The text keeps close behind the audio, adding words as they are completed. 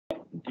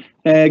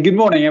Good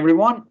morning,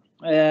 everyone.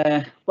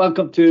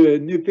 Welcome to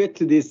NUPI,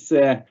 to this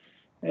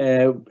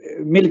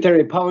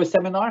Military Power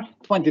Seminar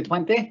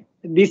 2020,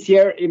 this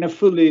year in a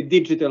fully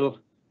digital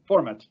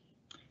format.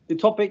 The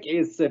topic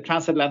is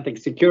transatlantic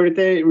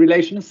security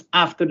relations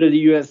after the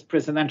US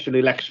presidential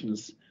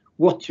elections.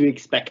 What to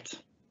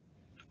expect.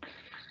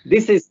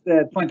 This is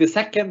the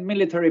 22nd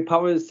Military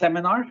Power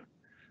Seminar,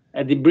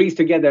 and it brings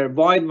together a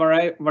wide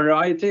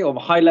variety of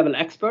high-level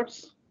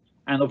experts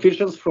and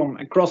officials from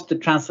across the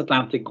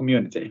transatlantic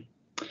community.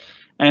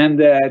 And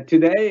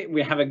today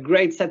we have a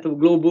great set of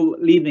global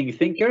leading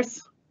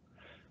thinkers.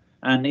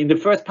 And in the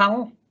first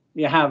panel,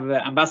 we have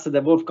Ambassador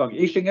Wolfgang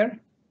Ischinger,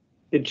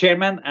 the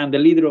chairman and the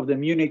leader of the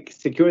Munich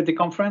Security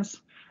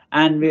Conference.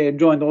 And we're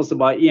joined also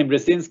by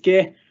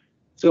Brzezinski.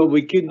 So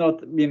we could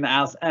not be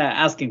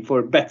asking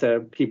for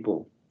better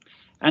people.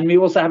 And we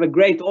also have a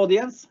great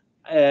audience.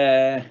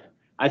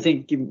 I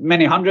think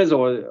many hundreds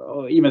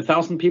or even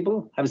 1,000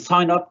 people have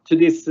signed up to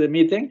this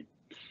meeting.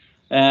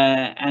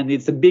 And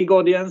it's a big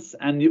audience,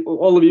 and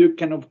all of you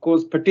can, of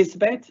course,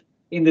 participate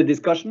in the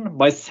discussion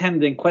by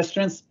sending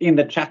questions in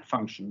the chat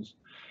functions.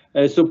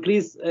 So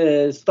please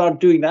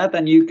start doing that,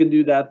 and you can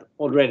do that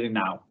already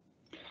now.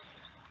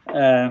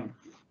 The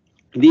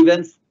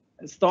event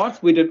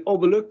starts with an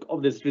overlook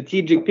of the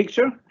strategic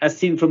picture as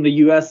seen from the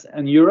US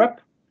and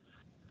Europe.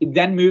 It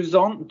then moves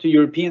on to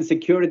European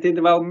security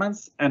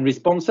developments and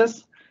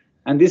responses,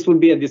 and this will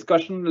be a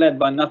discussion led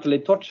by Nathalie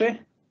Tocci,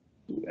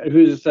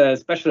 who's a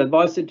special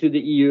advisor to the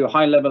EU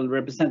high-level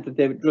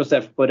representative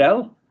Joseph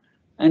Borrell,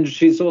 and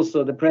she's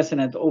also the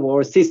president of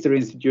our sister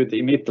institute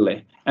in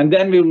Italy. And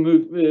then we'll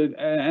move,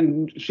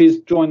 and she's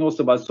joined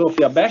also by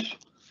Sofia Besch.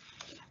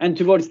 And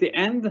towards the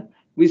end,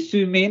 we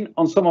zoom in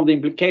on some of the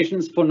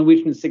implications for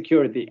Norwegian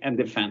security and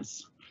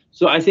defense.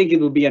 So I think it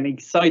will be an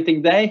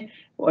exciting day.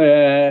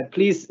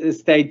 Please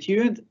stay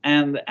tuned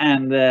and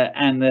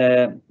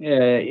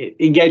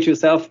engage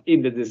yourself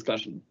in the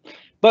discussion.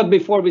 But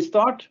before we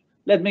start,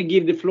 let me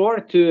give the floor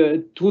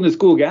to Tone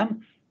Skogen,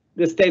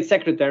 the State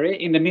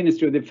Secretary in the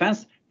Ministry of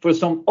Defense, for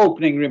some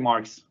opening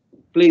remarks.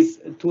 Please,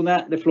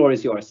 Tone, the floor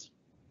is yours.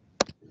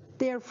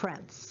 Dear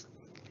friends,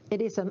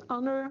 it is an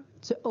honor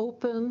to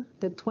open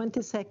the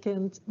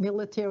 22nd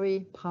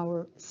Military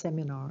Power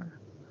Seminar.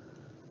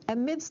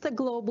 Amidst the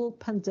global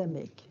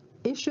pandemic,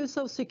 issues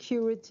of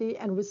security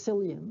and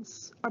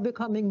resilience are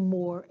becoming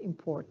more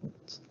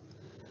important.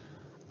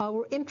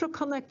 Our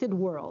interconnected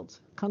world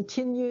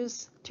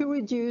continues to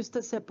reduce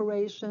the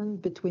separation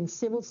between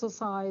civil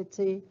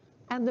society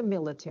and the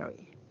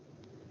military.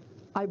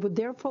 I would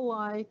therefore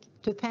like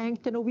to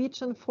thank the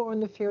Norwegian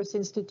Foreign Affairs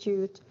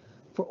Institute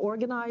for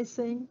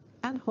organizing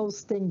and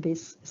hosting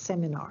this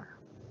seminar.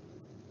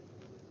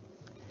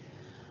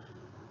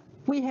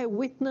 We have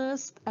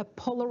witnessed a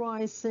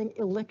polarizing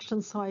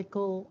election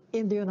cycle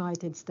in the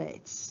United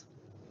States.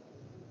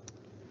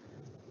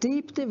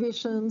 Deep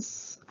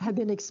divisions have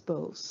been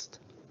exposed,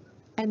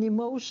 and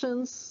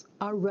emotions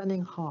are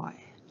running high.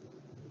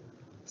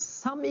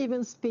 Some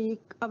even speak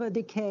of a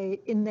decay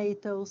in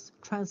NATO's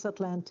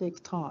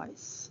transatlantic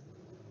ties.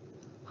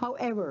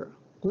 However,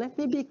 let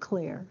me be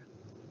clear,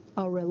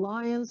 our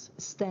alliance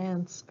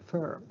stands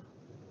firm.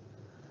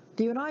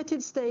 The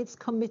United States'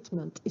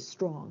 commitment is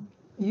strong,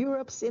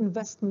 Europe's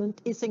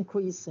investment is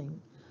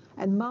increasing,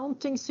 and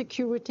mounting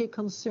security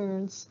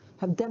concerns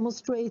have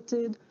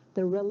demonstrated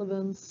the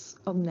relevance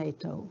of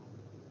NATO.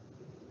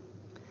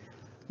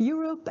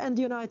 Europe and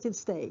the United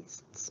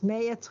States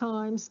may at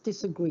times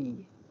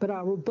disagree, but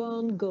our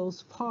bond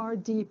goes far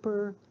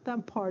deeper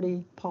than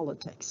party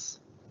politics.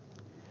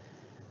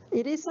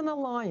 It is an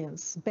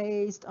alliance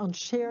based on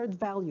shared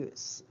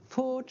values,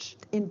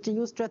 forged in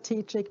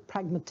geostrategic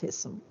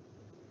pragmatism.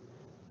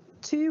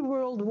 2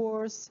 world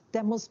wars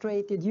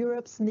demonstrated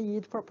Europe's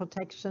need for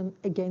protection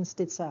against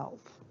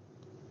itself.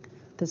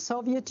 The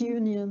Soviet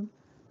Union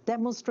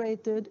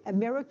demonstrated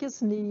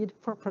America's need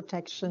for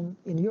protection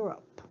in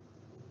Europe.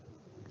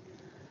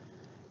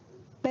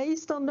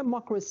 Based on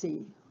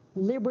democracy,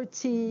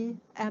 liberty,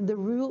 and the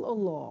rule of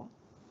law,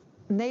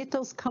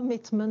 NATO's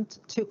commitment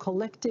to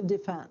collective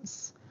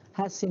defense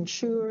has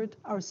ensured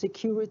our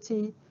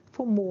security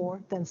for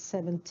more than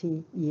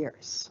 70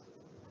 years.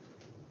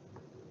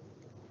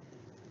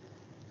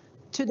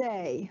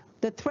 Today,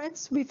 the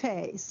threats we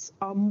face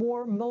are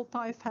more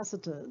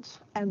multifaceted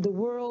and the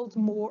world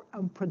more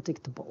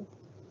unpredictable.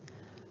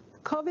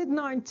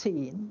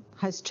 COVID-19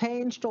 has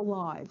changed our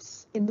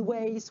lives in the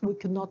ways we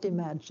could not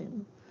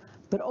imagine,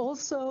 but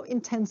also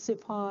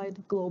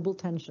intensified global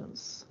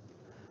tensions.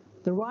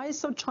 The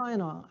rise of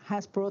China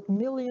has brought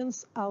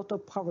millions out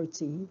of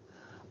poverty,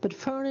 but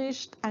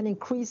furnished an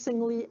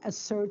increasingly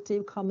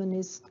assertive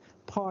communist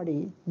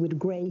party with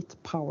great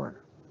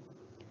power.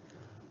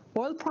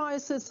 Oil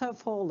prices have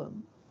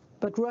fallen,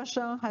 but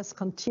Russia has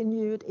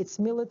continued its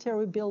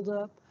military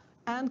buildup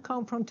and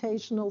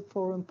confrontational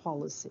foreign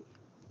policy.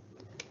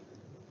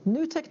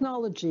 New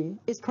technology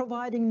is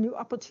providing new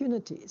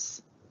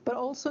opportunities, but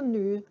also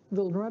new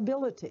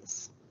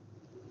vulnerabilities.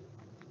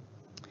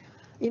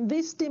 In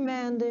this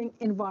demanding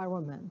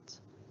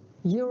environment,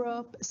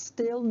 Europe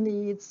still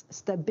needs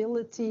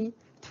stability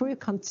through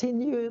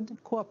continued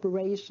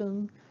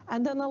cooperation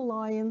and an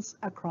alliance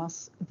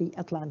across the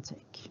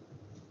Atlantic.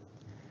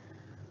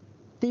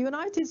 The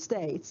United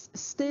States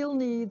still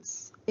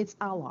needs its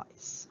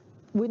allies.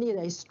 We need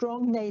a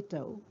strong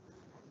NATO,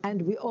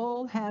 and we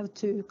all have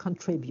to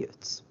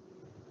contribute.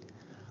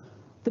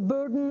 The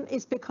burden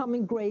is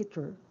becoming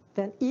greater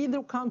than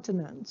either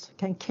continent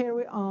can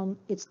carry on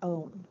its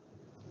own.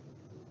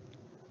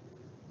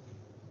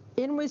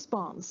 In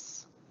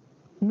response,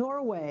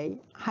 Norway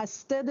has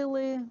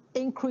steadily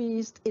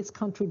increased its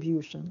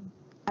contribution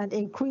and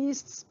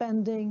increased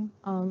spending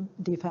on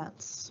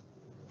defense.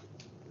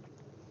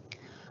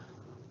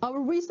 Our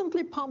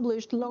recently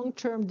published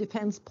long-term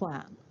defense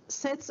plan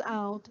sets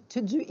out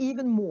to do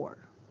even more.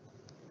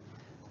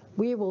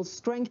 We will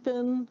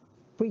strengthen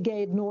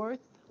Brigade North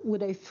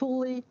with a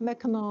fully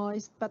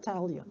mechanized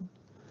battalion,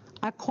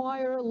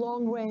 acquire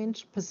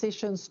long-range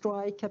precision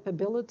strike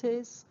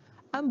capabilities,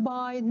 and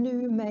buy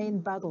new main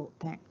battle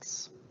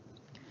tanks.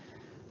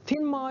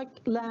 Finnmark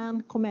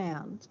Land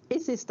Command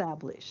is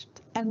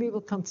established, and we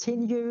will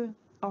continue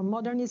our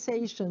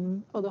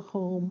modernization of the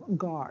Home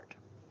Guard.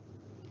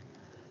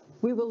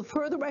 We will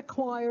further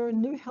acquire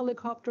new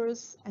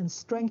helicopters and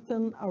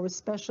strengthen our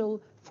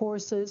special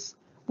forces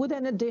with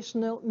an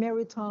additional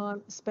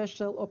Maritime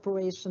Special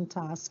Operation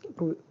Task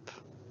Group.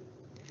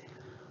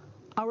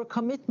 Our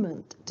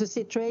commitment to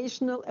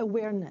situational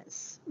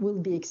awareness will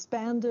be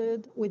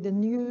expanded with the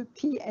new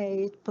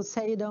P-8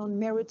 Poseidon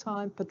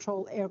maritime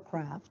patrol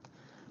aircraft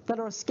that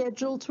are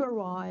scheduled to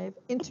arrive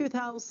in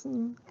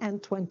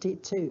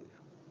 2022.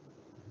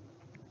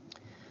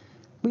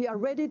 We are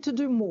ready to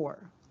do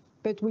more,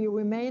 but we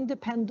remain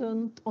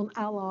dependent on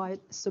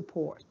Allied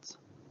support.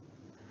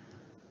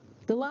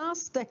 The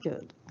last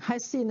decade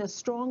has seen a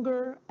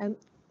stronger and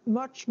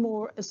much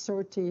more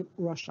assertive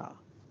Russia.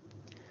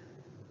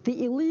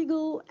 The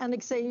illegal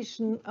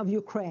annexation of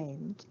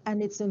Ukraine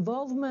and its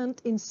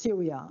involvement in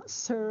Syria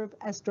serve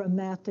as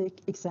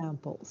dramatic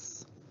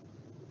examples.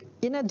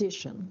 In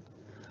addition,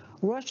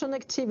 Russian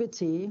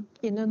activity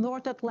in the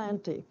North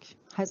Atlantic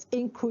has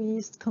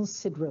increased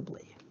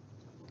considerably.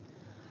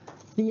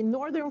 The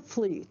Northern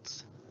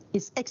Fleet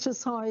is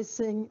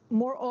exercising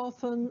more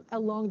often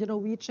along the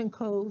Norwegian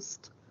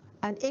coast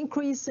and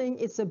increasing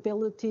its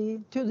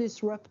ability to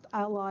disrupt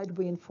Allied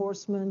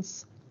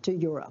reinforcements to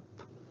Europe.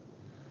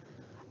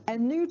 A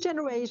new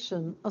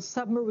generation of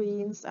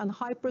submarines and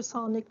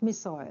hypersonic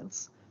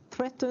missiles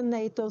threaten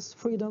NATO's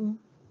freedom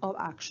of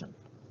action.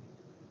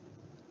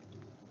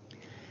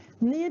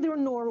 Neither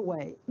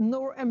Norway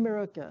nor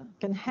America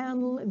can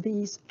handle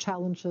these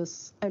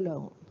challenges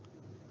alone.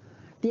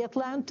 The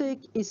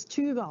Atlantic is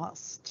too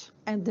vast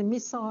and the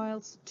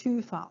missiles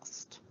too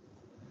fast.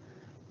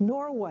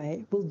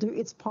 Norway will do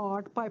its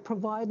part by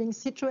providing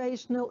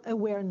situational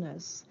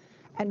awareness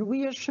and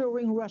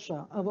reassuring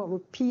Russia of our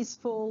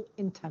peaceful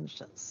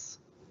intentions.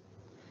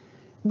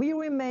 We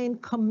remain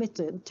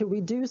committed to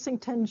reducing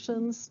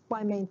tensions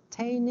by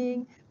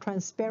maintaining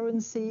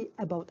transparency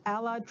about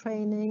Allied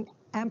training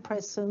and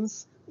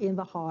presence in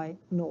the High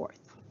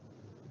North.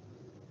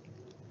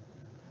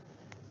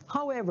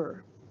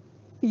 However,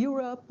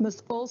 Europe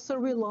must also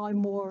rely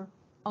more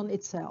on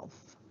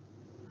itself.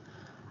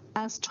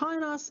 As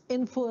China's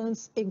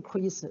influence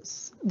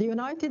increases, the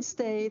United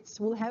States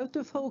will have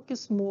to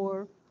focus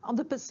more on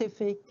the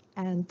Pacific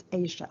and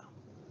Asia.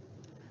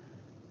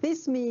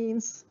 This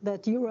means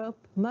that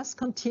Europe must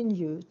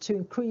continue to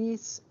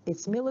increase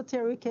its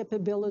military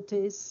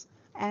capabilities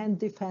and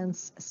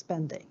defense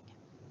spending.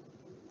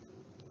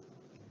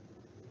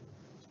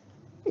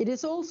 It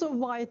is also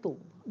vital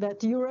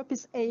that Europe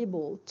is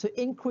able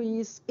to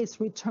increase its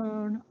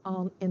return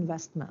on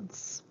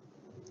investments.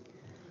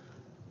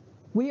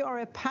 We are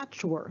a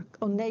patchwork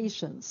of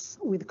nations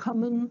with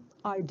common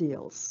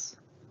ideals.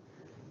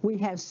 We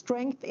have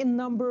strength in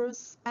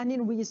numbers and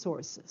in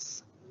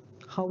resources.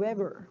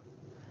 However,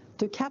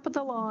 to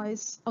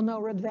capitalize on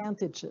our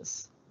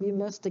advantages, we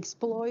must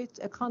exploit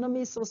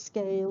economies of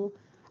scale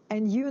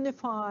and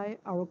unify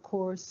our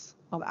course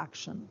of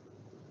action.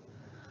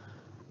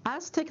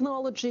 As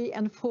technology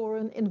and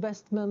foreign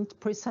investment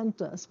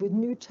present us with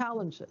new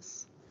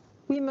challenges,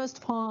 we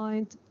must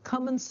find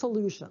common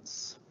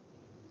solutions.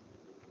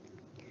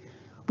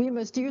 We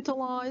must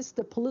utilize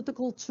the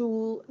political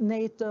tool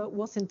NATO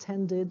was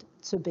intended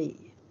to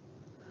be,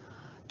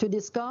 to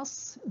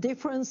discuss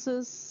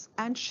differences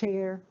and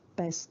share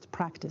best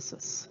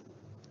practices.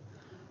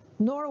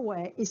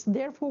 Norway is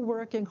therefore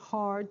working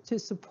hard to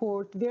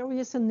support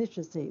various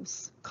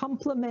initiatives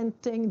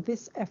complementing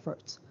this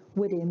effort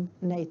within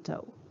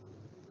NATO.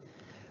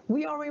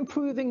 We are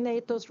improving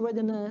NATO's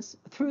readiness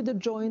through the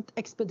Joint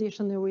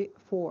Expeditionary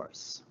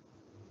Force,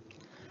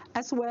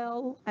 as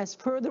well as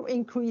further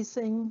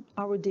increasing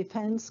our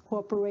defense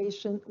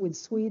cooperation with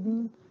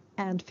Sweden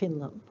and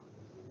Finland.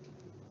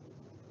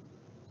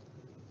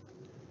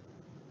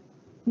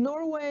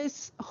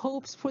 Norway's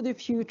hopes for the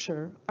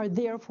future are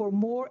therefore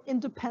more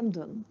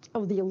independent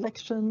of the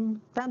election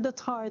than the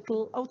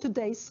title of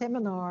today's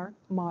seminar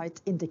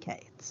might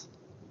indicate.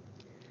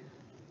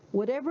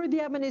 Whatever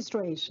the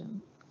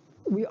administration,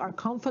 we are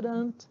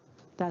confident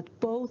that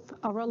both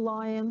our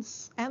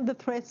alliance and the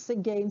threats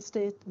against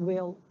it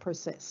will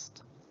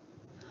persist.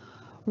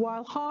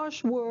 While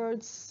harsh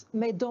words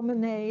may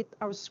dominate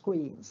our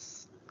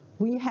screens,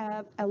 we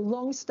have a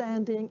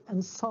long-standing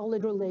and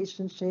solid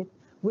relationship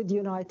with the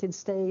United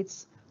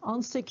States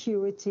on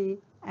security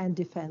and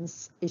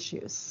defense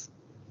issues.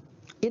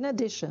 In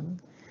addition,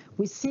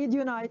 we see the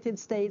United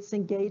States'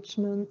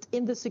 engagement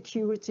in the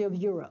security of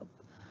Europe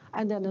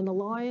and in an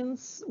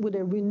alliance with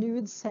a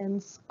renewed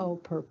sense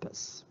of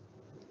purpose.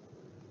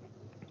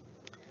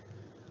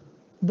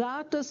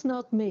 That does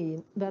not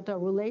mean that our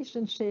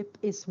relationship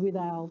is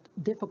without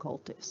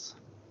difficulties.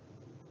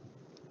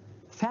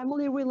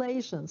 Family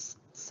relations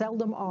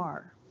seldom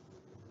are.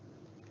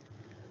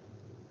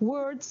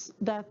 Words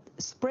that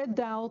spread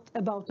doubt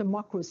about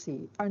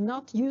democracy are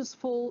not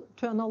useful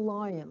to an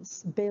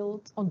alliance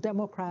built on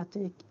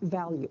democratic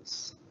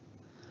values,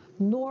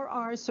 nor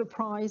are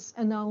surprise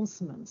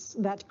announcements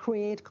that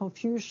create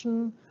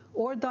confusion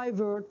or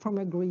divert from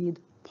agreed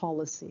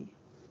policy.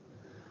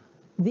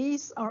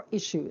 These are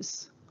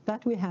issues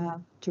that we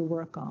have to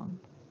work on.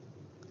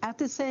 At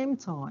the same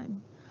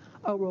time,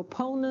 our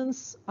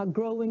opponents are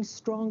growing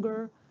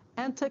stronger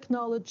and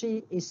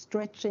technology is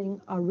stretching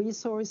our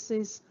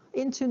resources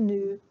into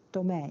new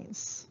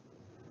domains.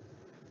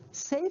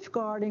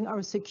 Safeguarding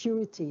our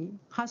security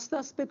has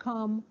thus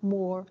become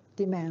more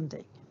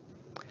demanding.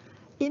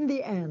 In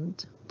the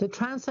end, the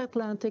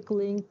transatlantic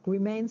link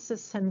remains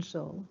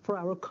essential for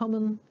our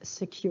common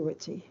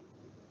security,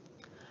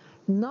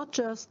 not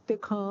just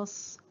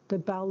because the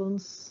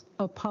balance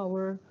of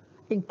power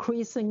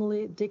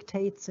increasingly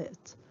dictates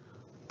it,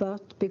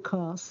 but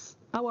because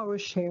of our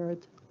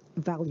shared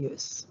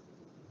values.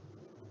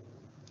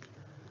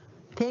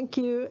 Thank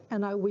you,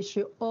 and I wish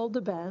you all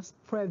the best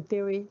for a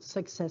very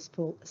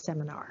successful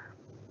seminar.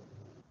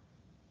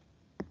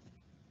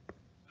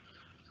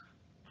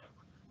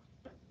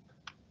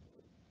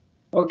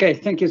 Okay,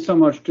 thank you so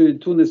much to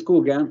Tone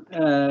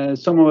Skogen.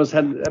 Some of us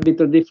had a bit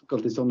of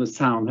difficulties on the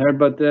sound here,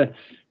 but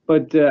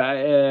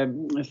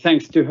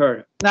thanks to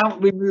her. Now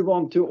we move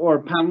on to our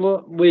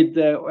panel with,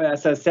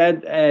 as I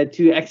said,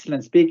 two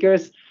excellent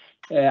speakers,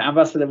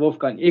 Ambassador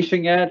Wolfgang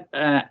Ischinger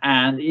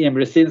and Ian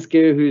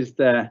Brzezinski, who's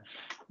at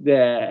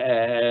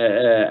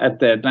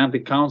the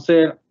Atlantic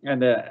Council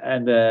and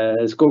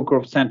the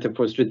Scowcroft Center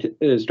for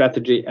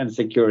Strategy and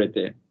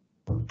Security.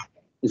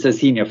 He's a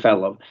senior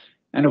fellow.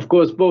 And of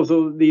course, both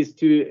of these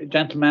two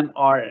gentlemen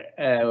are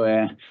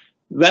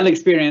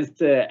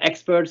well-experienced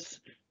experts,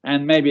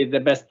 and maybe the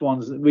best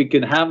ones we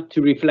could have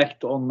to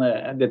reflect on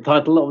the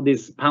title of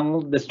this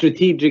panel, the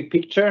strategic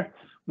picture.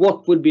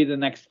 What would be the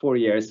next 4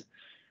 years?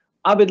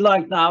 I would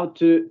like now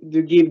to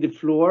give the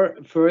floor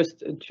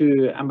first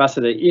to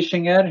Ambassador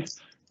Ischinger,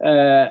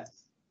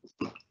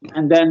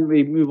 and then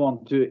we move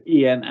on to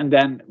Ian, and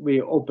then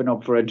we open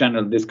up for a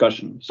general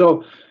discussion.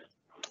 So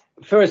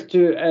first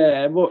to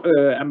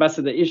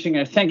Ambassador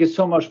Ischinger, thank you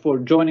so much for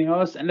joining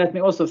us, and let me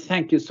also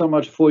thank you so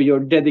much for your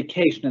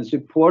dedication and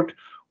support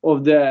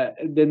of the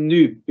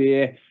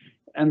NUPI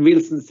and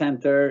Wilson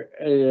Center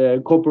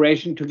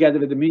cooperation together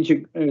with the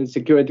Munich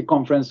Security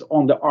Conference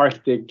on the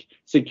Arctic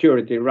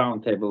Security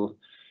Roundtable.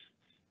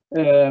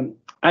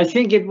 I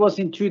think it was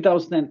in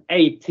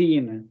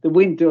 2018, the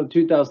winter of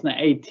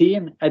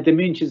 2018, at the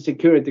Munich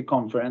Security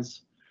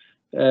Conference,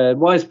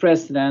 Vice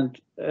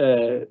President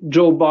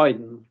Joe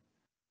Biden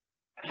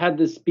had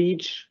the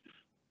speech.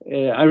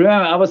 I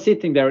remember I was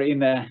sitting there in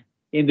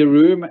the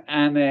room,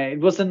 and it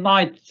was a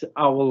night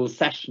owl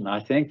session, I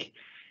think.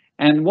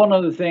 And one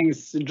of the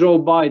things Joe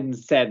Biden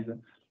said,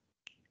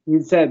 he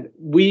said,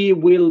 "We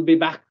will be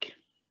back,"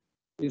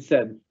 he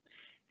said.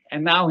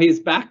 And now he's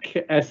back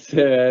as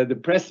the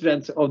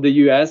president of the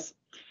US.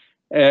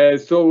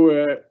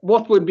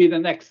 What will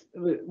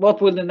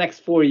the next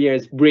 4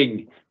 years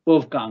bring?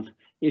 Wolfgang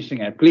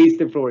Ischinger, please,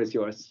 the floor is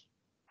yours.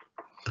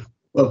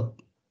 Well,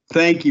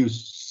 thank you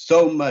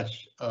so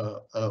much,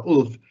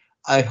 Ulf.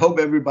 I hope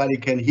everybody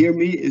can hear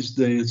me. Is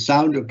the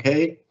sound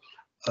okay?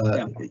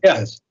 Yeah.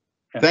 Yes.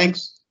 Yeah.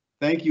 Thanks.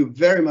 Thank you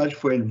very much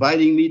for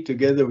inviting me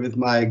together with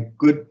my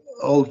good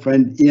old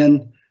friend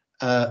Ian,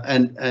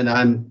 and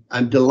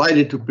I'm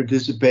delighted to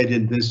participate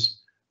in this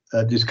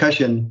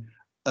discussion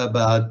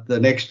about the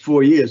next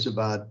 4 years,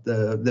 about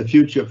the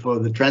future for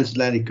the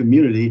transatlantic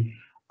community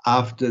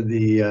after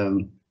the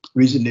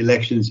recent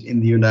elections in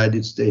the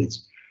United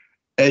States.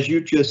 As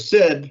you just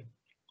said,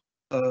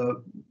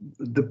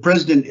 the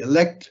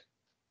president-elect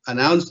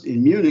announced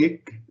in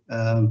Munich,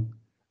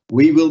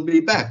 we will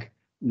be back.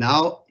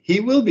 Now he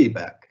will be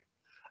back.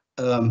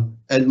 And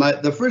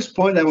the first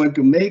point I want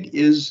to make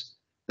is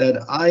that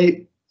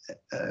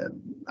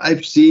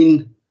I've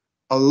seen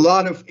a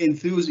lot of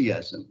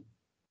enthusiasm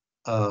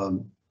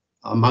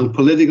among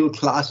political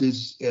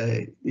classes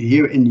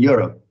here in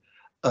Europe,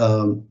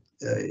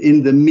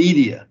 in the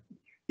media,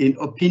 in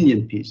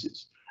opinion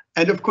pieces.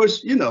 And of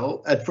course, you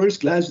know, at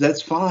first glance,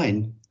 that's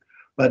fine.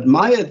 But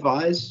my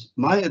advice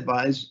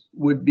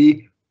would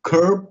be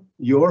curb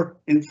your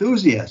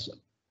enthusiasm.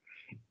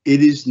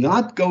 it is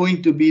not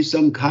going to be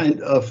some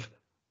kind of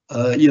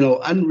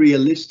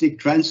unrealistic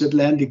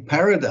transatlantic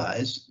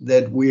paradise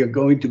that we are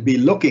going to be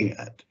looking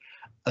at.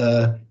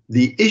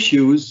 The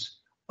issues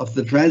of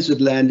the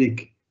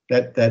transatlantic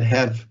that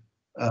have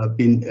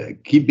been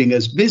keeping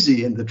us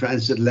busy in the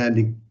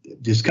transatlantic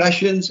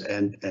discussions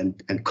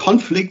and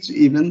conflicts,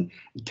 even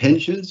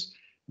tensions,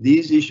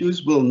 these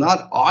issues will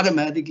not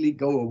automatically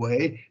go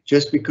away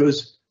just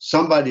because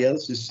somebody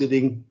else is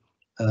sitting,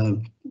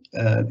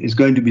 is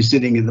going to be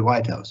sitting in the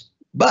White House.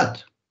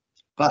 But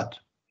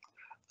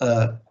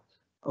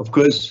of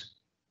course,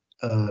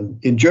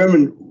 in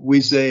German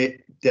we say,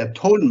 der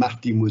Ton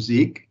macht die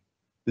Musik,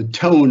 the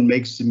tone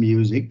makes the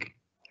music,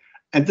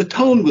 and the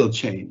tone will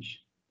change.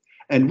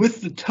 And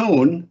with the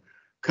tone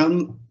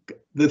come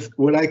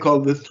what I call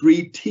the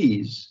 3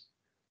 T's: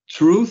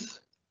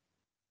 truth,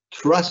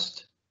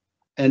 trust,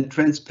 and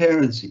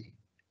transparency.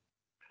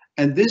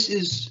 And this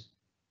is,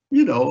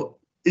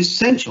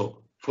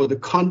 essential for the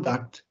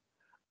conduct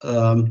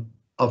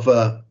of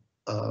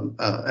and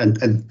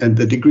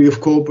the degree of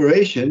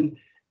cooperation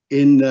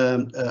in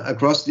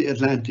across the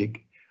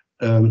Atlantic.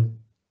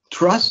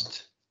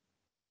 Trust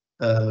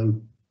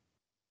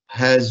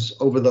has,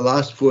 over the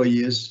last 4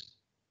 years,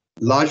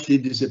 largely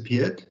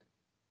disappeared.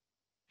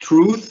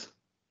 Truth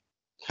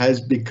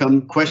has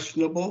become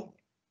questionable.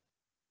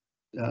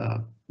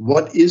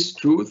 What is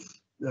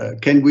truth?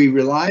 Can we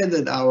be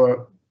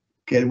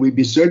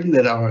certain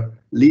that our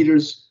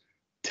leaders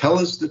tell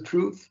us the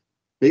truth?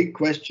 Big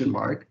question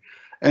mark.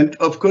 And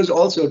of course,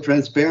 also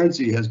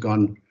transparency has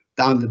gone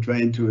down the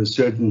drain to a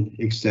certain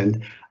extent.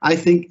 I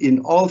think in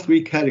all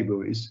 3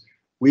 categories,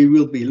 we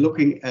will be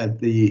looking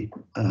at a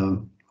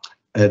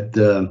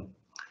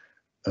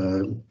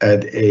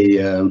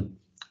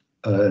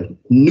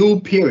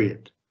new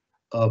period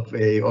of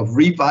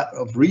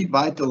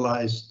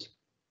revitalized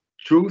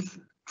truth,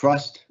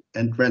 trust,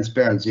 and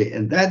transparency.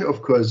 And that,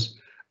 of course,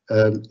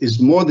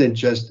 is more than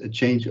just a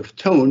change of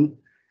tone.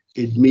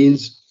 It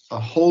means a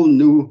whole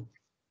new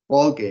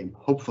ball game,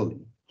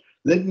 hopefully.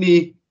 Let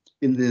me,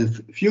 in the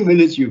few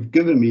minutes you've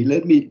given me,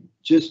 let me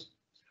just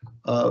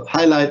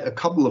highlight a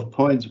couple of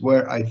points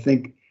where I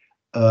think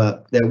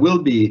there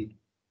will be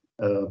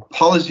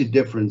policy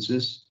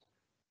differences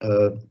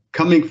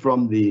coming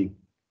from the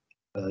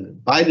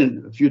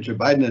future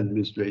Biden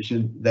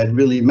administration that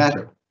really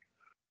matter.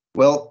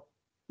 Well,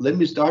 let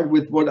me start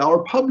with what our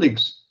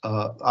publics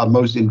are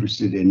most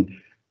interested in.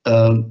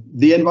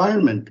 The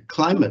environment,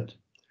 climate,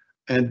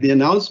 and the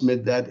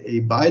announcement that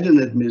a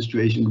Biden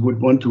administration would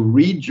want to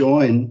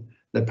rejoin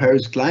the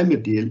Paris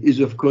climate deal is,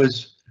 of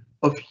course,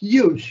 of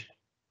huge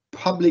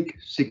public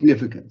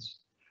significance.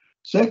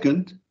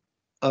 Second,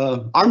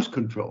 arms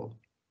control,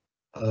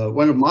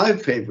 one of my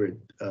favorite,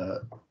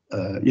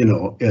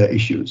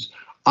 issues.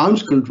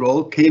 Arms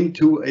control came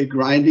to a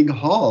grinding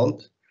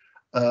halt.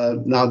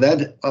 Now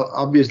that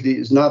obviously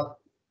is not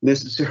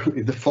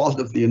necessarily the fault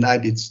of the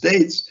United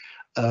States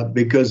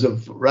because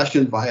of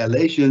Russian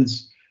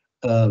violations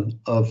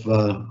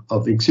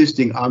of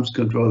existing arms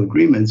control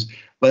agreements,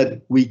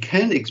 but we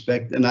can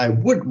expect, and I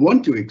would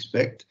want to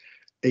expect,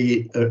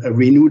 a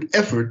renewed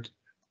effort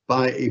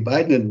by a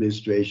Biden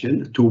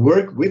administration to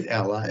work with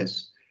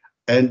allies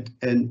and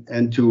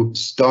to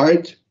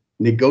start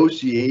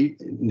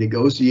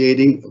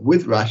negotiating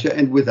with Russia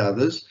and with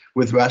others.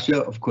 With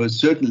Russia, of course,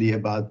 certainly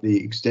about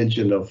the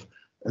extension of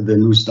the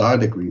New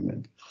START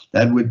agreement.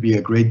 That would be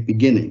a great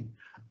beginning.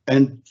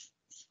 And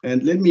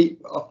let me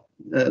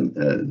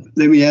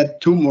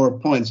add 2 more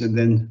points and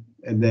then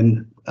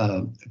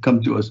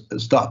come to a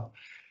stop.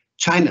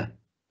 China.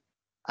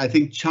 I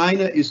think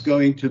China is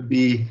going to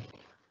be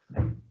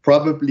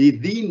probably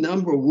the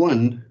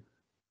 #1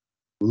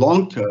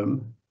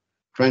 long-term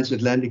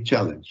transatlantic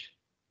challenge.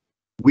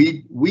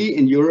 We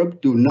in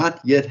Europe do not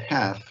yet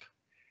have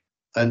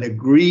an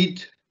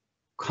agreed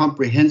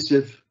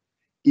comprehensive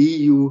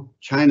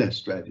EU-China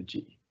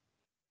strategy.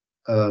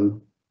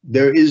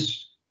 There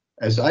is,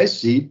 as I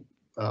see,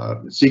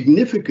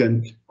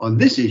 significant, on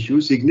this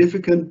issue,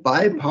 significant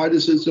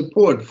bipartisan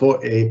support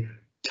for a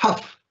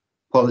tough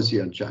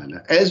policy on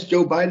China. As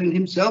Joe Biden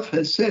himself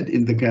has said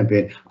in the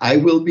campaign, I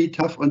will be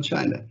tough on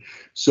China.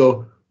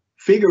 So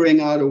figuring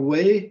out a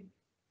way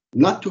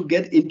not to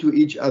get into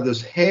each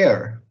other's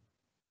hair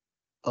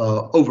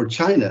over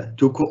China,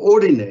 to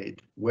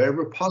coordinate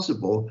wherever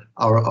possible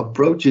our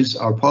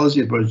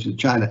policy approach to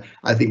China,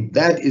 I think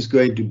that is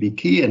going to be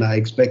key, and I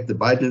expect the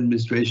Biden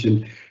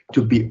administration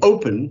to be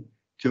open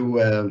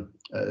to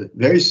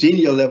very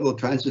senior level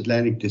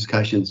transatlantic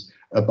discussions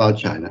about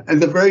China.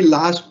 And the very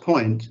last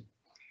point,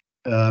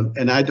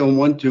 and I don't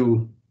want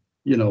to,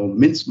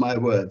 mince my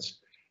words,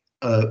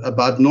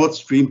 about Nord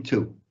Stream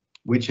 2,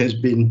 which has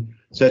been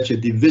such a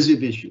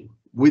divisive issue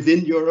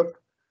within Europe,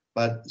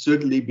 but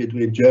certainly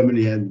between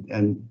Germany and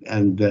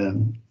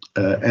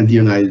the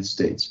United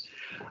States.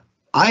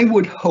 I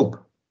would hope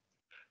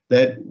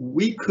that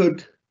we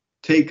could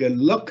take a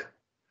look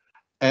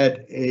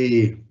at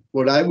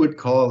what I would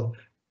call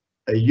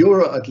a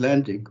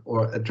Euro-Atlantic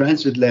or a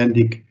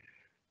transatlantic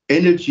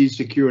energy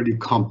security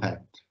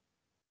compact,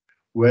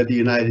 where the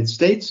United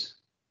States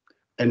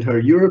and her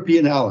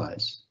European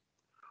allies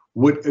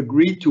would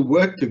agree to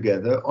work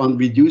together on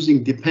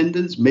reducing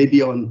dependence,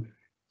 maybe on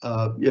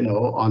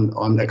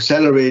on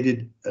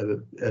accelerated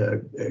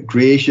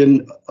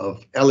creation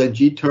of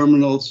LNG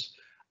terminals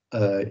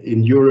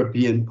in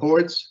European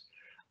ports,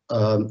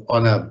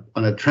 on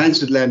a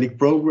transatlantic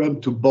program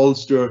to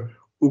bolster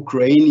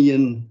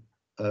Ukrainian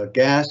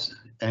gas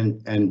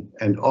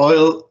and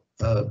oil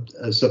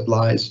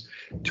supplies,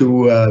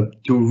 to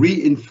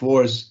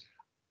reinforce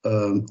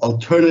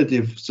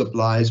alternative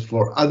supplies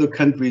for other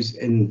countries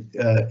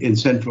in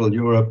Central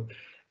Europe,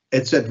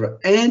 etc.,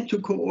 and to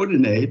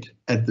coordinate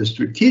at the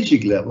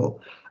strategic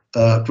level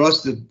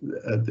across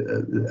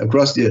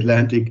the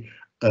Atlantic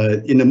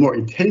in a more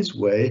intense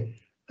way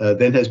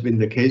than has been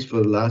the case for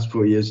the last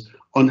 4 years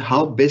on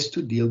how best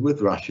to deal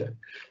with Russia.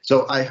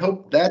 So I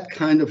hope that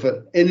kind of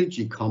an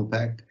energy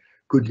compact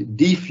could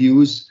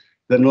defuse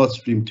the Nord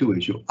Stream 2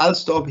 issue. I'll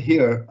stop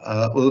here,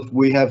 Ulf.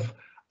 We have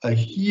a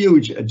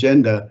huge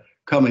agenda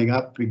coming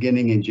up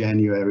beginning in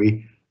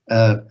January.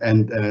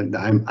 And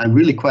I'm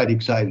really quite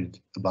excited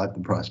about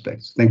the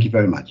prospects. Thank you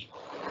very much.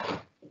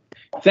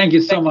 Thank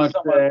you so much,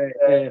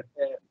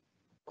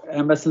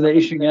 Ambassador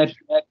Ischinger.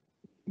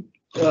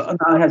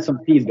 I have some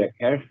feedback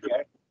here.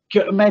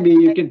 Maybe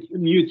you can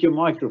mute your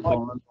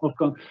microphone,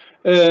 Wolfgang.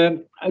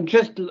 I'd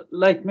just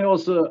like me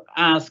also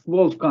ask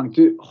Wolfgang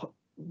to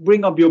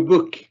bring up your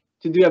book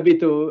to do a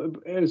bit of.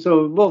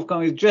 So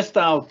Wolfgang is just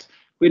out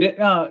with it.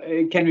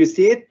 Can you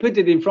see it? Put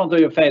it in front of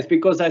your face,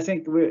 because I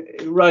think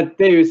right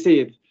there you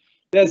see it.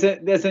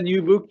 There's a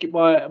new book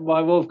by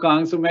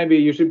Wolfgang, so maybe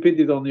you should put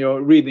it on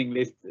your reading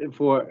list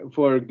for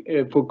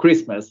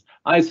Christmas.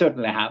 I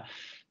certainly have.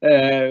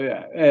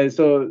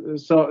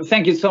 So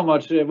thank you so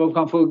much,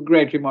 Wolfgang, for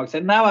great remarks.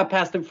 And now I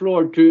pass the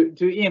floor to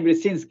Ian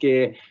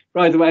Brzezinski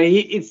right away.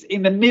 It's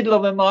in the middle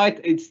of the night.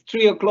 It's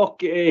 3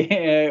 o'clock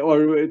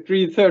or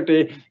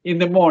 3:30 in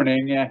the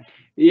morning.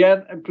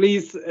 Ian,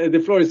 please,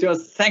 the floor is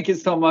yours. Thank you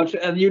so much,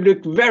 and you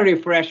look very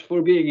fresh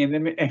for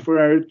being for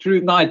a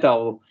true night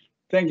owl.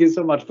 Thank you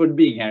so much for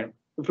being here.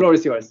 The floor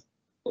is yours.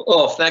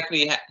 Oh, thank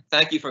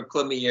you for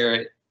including me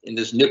here in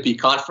this NUPI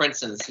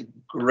conference, and it's a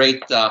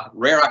great,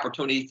 rare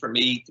opportunity for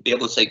me to be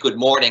able to say good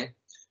morning,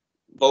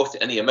 both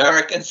to any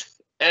Americans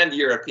and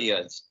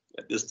Europeans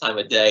at this time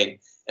of day.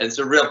 And it's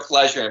a real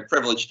pleasure and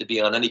privilege to be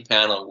on any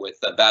panel with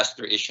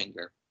Ambassador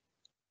Ischinger.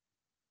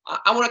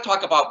 I want to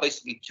talk about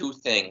basically two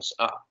things.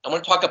 I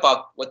want to talk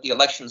about what the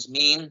elections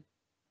mean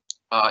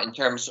in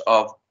terms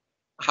of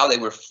how they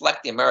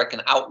reflect the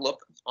American outlook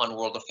on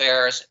world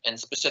affairs, and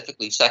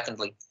specifically,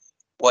 secondly,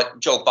 what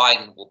Joe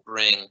Biden will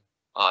bring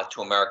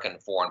to American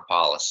foreign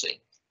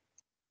policy.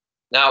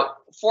 Now,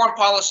 foreign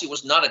policy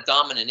was not a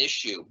dominant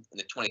issue in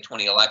the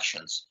 2020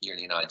 elections here in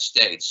the United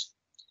States.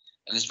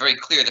 And it's very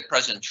clear that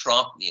President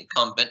Trump, the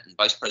incumbent, and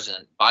Vice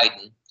President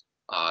Biden,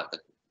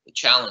 the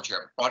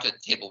challenger, brought to the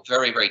table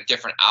very, very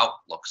different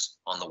outlooks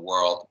on the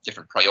world,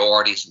 different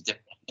priorities, and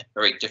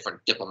very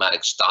different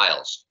diplomatic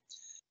styles.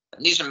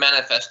 And these are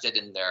manifested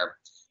in their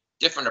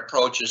different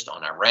approaches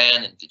on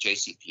Iran and the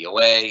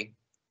JCPOA,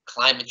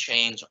 climate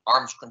change,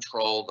 arms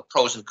control, the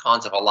pros and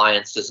cons of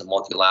alliances, and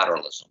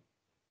multilateralism.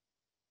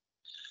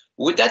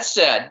 With that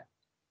said,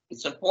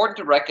 it's important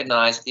to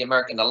recognize the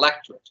American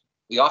electorate.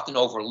 We often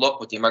overlook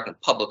what the American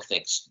public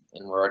thinks,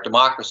 and we're a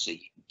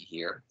democracy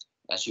here,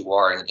 as you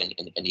are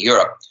in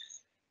Europe.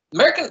 The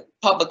American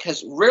public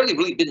has rarely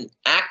really been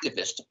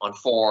activist on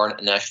foreign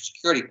and national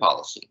security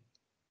policy.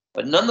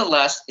 But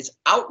nonetheless, its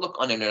outlook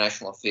on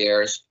international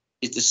affairs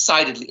is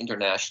decidedly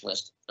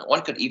internationalist, and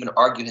one could even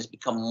argue has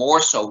become more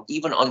so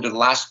even under the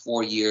last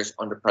 4 years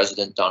under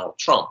President Donald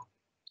Trump.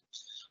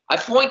 I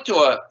point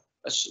to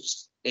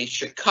a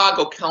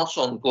Chicago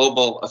Council on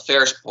Global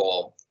Affairs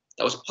poll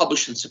that was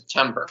published in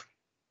September.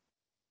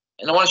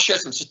 And I want to share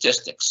some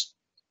statistics.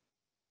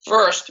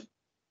 First,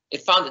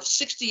 it found that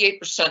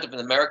 68% of the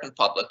American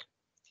public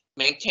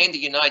maintained the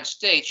United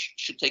States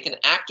should take an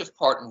active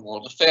part in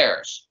world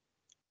affairs.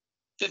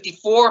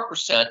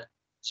 54%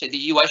 say the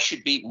U.S.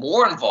 should be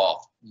more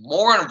involved,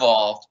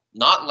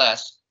 not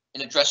less,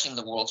 in addressing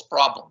the world's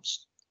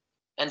problems.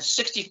 And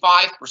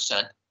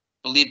 65%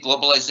 believe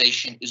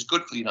globalization is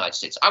good for the United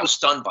States. I was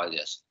stunned by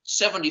this.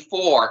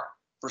 74%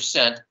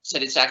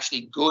 said it's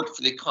actually good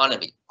for the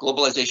economy.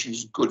 Globalization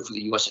is good for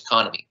the U.S.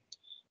 economy.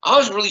 I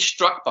was really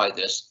struck by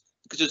this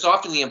because there's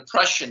often the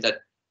impression that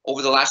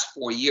over the last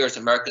 4 years,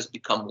 America has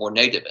become more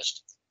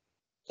nativist.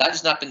 That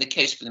has not been the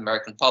case for the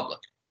American public.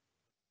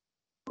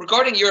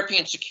 Regarding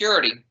European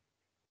security,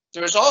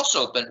 there has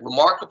also been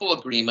remarkable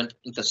agreement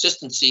and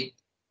consistency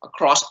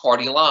across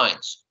party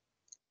lines.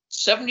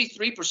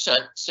 73%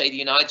 say the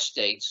United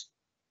States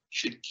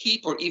should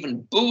keep or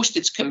even boost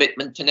its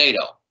commitment to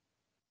NATO.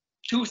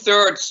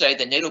 2/3 say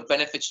that NATO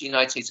benefits the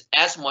United States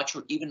as much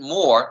or even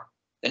more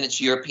than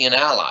its European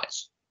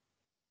allies.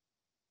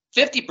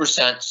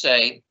 50%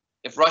 say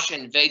if Russia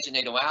invades a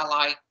NATO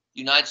ally,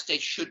 the United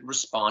States should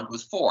respond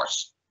with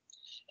force.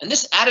 And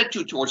this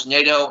attitude towards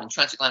NATO and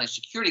transatlantic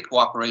security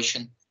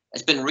cooperation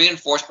has been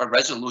reinforced by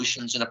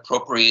resolutions and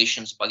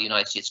appropriations by the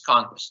United States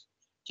Congress.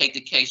 Take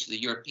the case of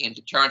the European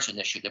Deterrence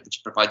Initiative,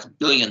 which provides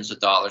billions of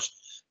dollars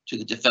to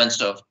the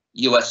defense of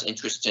U.S.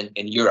 interests in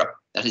Europe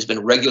that has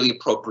been regularly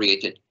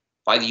appropriated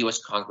by the U.S.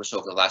 Congress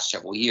over the last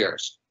several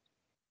years.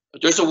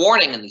 But there's a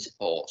warning in these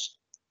polls,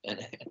 and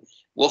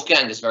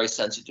Wolfgang is very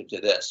sensitive to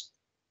this.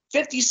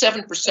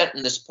 57%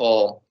 in this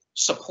poll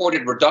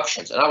supported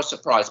reductions, and I was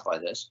surprised by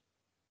this,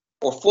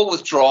 or full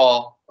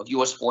withdrawal of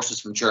U.S. forces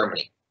from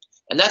Germany.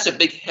 And that's a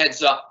big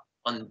heads up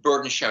on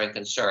burden-sharing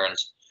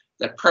concerns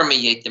that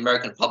permeate the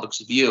American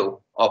public's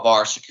view of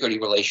our security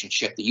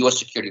relationship, the U.S.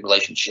 security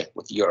relationship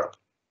with Europe.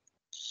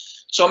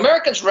 So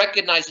Americans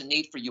recognize the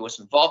need for U.S.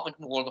 involvement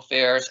in world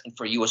affairs and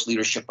for U.S.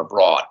 leadership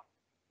abroad.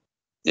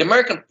 The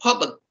American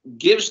public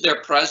gives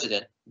their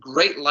president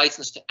great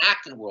license to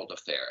act in world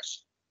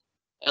affairs.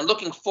 And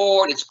looking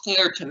forward, it's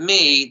clear to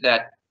me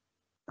that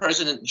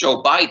President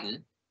Joe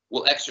Biden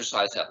will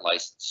exercise that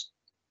license.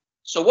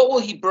 So what will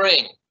he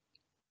bring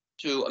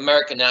to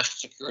American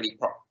national security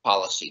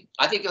policy?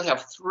 I think he'll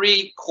have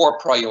three core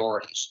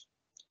priorities.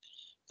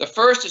 The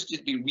first is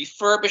to be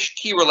refurbish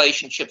key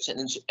relationships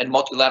and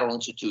multilateral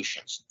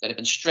institutions that have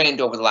been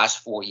strained over the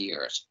last 4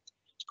 years.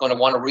 It's going to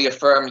want to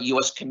reaffirm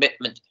U.S.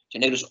 commitment to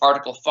NATO's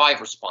Article 5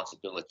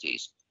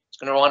 responsibilities. It's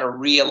going to want to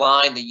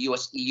realign the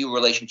U.S.-EU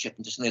relationship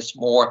into something that's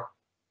more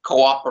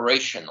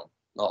cooperational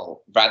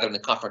rather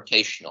than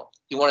confrontational.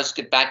 He wants us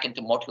to get back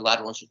into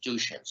multilateral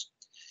institutions.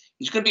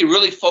 He's going to be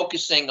really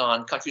focusing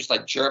on countries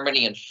like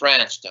Germany and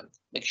France to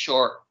make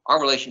sure our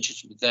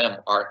relationships with them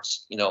are,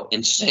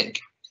 in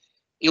sync.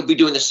 He'll be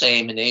doing the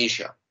same in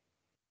Asia.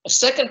 A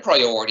second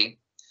priority,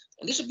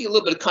 and this would be a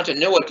little bit of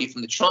continuity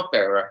from the Trump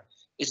era,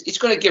 is it's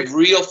going to give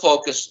real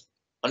focus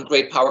on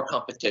great power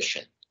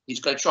competition.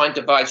 He's going to try and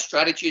devise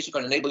strategies that are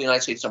going to enable the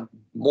United States to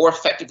more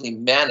effectively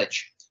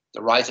manage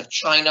the rise of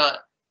China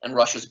and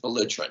Russia's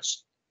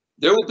belligerence.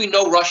 There will be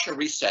no Russia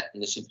reset in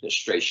this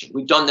administration.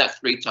 We've done that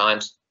 3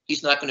 times.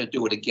 He's not going to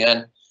do it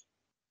again.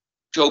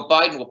 Joe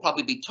Biden will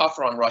probably be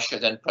tougher on Russia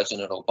than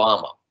President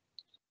Obama.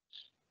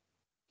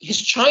 His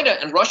China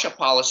and Russia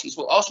policies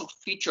will also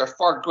feature a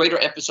far greater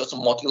emphasis on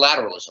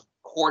multilateralism,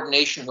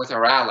 coordination with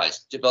our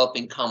allies,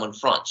 developing common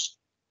fronts.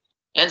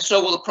 And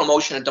so will the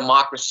promotion of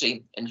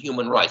democracy and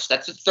human rights.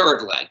 That's the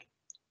third leg.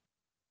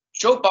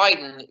 Joe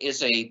Biden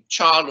is a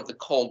child of the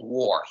Cold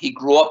War. He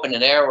grew up in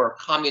an era where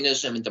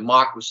communism and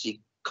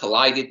democracy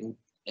collided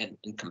and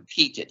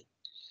competed.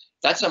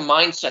 That's a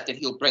mindset that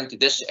he'll bring to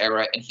this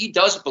era. And he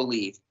does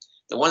believe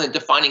that one of the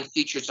defining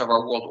features of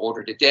our world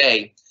order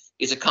today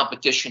is a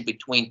competition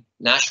between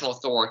national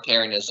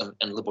authoritarianism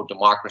and liberal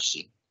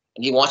democracy.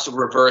 And he wants to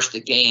reverse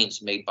the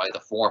gains made by the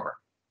former.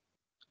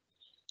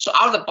 So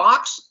out of the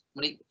box,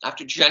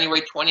 after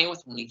January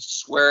 20th, when he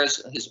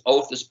swears his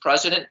oath as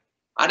president,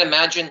 I'd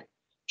imagine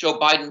Joe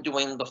Biden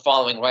doing the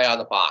following right out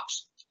of the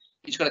box.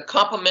 He's going to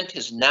complement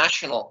his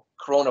national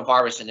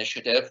coronavirus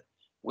initiative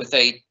with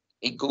a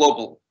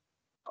global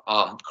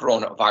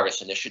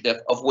coronavirus initiative,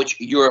 of which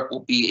Europe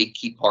will be a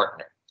key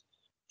partner.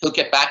 He'll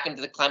get back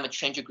into the climate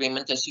change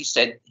agreement, as he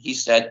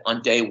said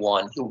on day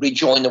one. He'll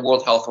rejoin the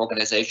World Health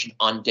Organization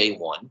on day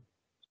one.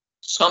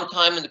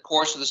 Sometime in the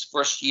course of this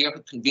first year,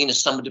 he'll convene a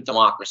summit of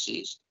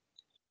democracies.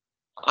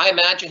 I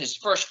imagine his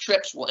first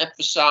trips will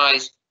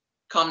emphasize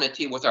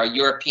community with our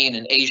European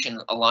and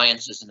Asian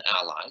alliances and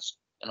allies.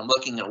 And I'm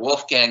looking at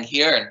Wolfgang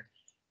here, and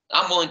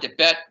I'm willing to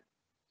bet,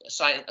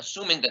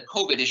 assuming that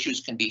COVID issues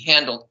can be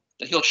handled,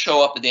 that he'll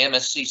show up at the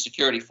MSC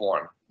Security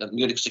Forum, the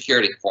Munich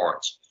Security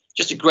Forums.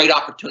 Just a great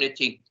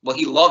opportunity. Well,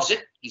 he loves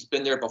it. He's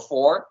been there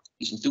before.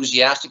 He's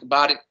enthusiastic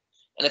about it.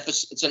 And if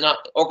it's an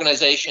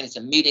organization, it's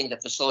a meeting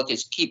that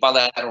facilitates key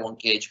bilateral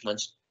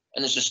engagements,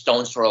 and it's a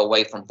stone's throw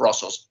away from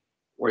Brussels,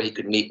 where he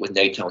could meet with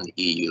NATO and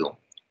the EU.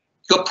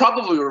 He'll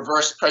probably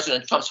reverse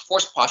President Trump's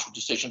force posture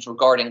decisions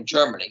regarding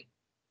Germany,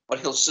 but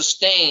he'll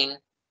sustain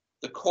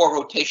the core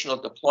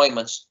rotational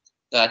deployments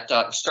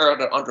that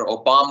started under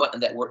Obama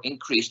and that were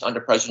increased under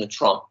President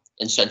Trump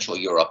in Central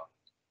Europe.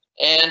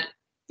 And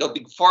there'll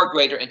be far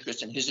greater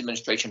interest in his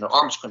administration in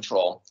arms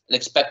control, and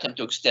expect him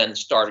to extend the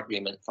START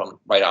agreement from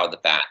right out of the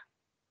bat.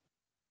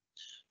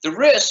 The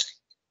risk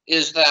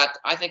is that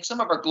I think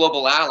some of our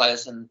global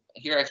allies, and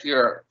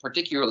here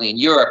particularly in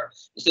Europe,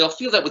 is they'll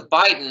feel that with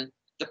Biden,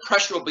 the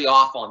pressure will be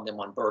off on them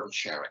on burden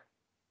sharing.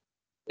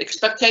 The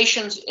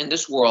expectations in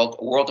this world,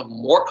 a world of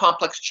more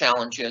complex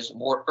challenges,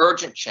 more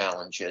urgent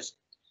challenges,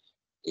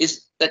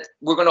 is that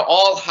we're going to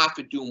all have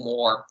to do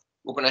more.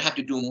 We're going to have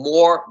to do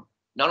more,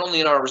 not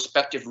only in our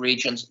respective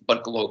regions,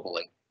 but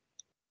globally.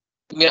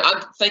 I mean,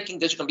 I'm thinking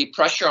there's going to be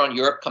pressure on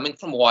Europe coming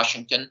from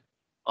Washington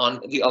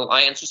on the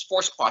alliance's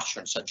force posture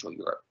in Central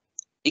Europe.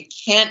 It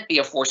can't be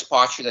a force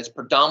posture that's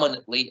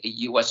predominantly a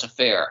U.S.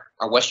 affair.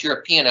 Our West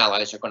European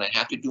allies are going to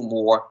have to do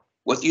more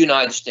with the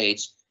United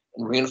States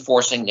in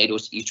reinforcing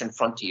NATO's eastern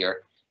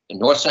frontier in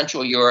North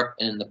Central Europe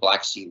and in the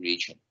Black Sea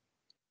region.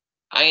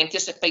 I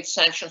anticipate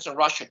sanctions on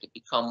Russia to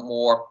become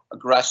more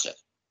aggressive.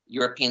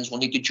 Europeans will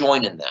need to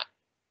join in that.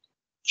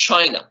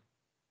 China.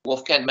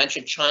 Wolfgang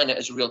mentioned China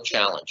as a real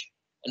challenge.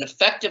 An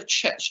effective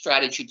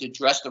strategy to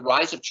address the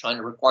rise of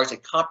China requires a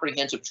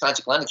comprehensive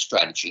transatlantic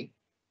strategy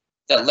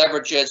that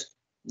leverages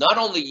not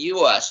only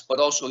US, but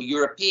also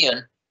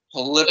European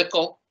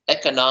political,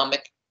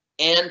 economic,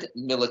 and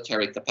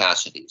military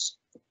capacities.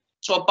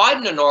 So a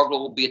Biden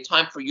inaugural will be a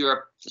time for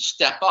Europe to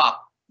step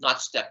up,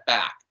 not step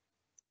back.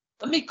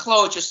 Let me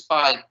close just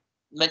by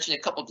mentioning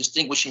a couple of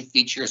distinguishing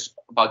features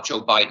about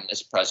Joe Biden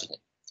as president.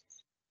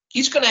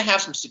 He's going to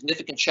have some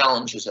significant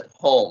challenges at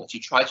home as he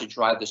tries to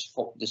drive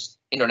this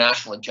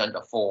international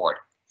agenda forward.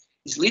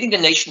 He's leading a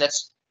nation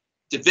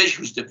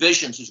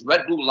whose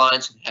red-blue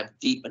lines have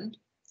deepened.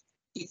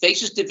 He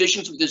faces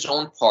divisions with his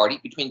own party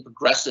between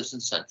progressives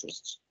and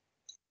centrists.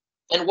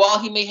 And while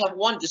he may have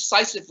won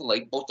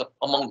decisively both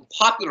among the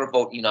popular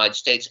vote in the United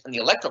States and the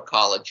Electoral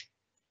College,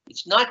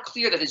 it's not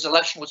clear that his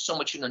election was so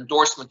much an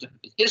endorsement of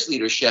his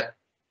leadership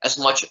as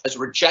much as a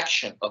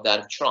rejection of that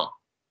of Trump.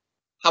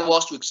 How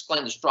else to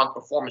explain the strong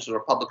performance of the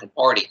Republican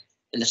Party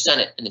in the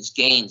Senate and its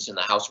gains in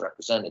the House of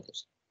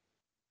Representatives?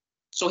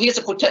 So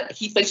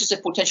he faces a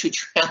potentially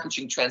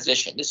challenging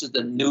transition. This is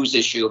the news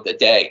issue of the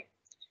day.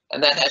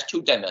 And that has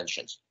two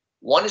dimensions.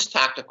 One is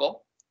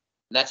tactical,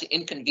 and that's the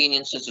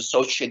inconveniences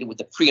associated with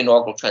the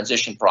pre-inaugural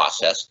transition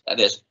process. That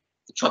is,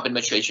 the Trump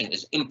administration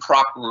is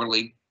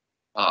improperly,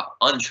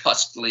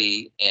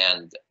 unjustly,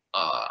 and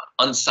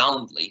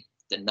unsoundly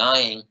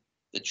denying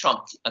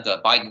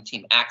the Biden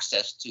team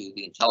access to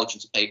the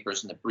intelligence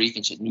papers and the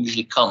briefings that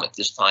usually come at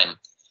this time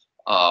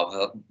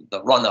of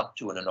the run-up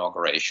to an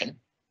inauguration.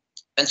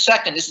 And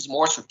second, this is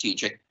more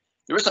strategic.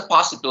 There is a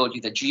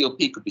possibility that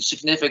GOP could be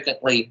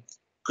significantly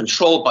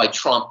controlled by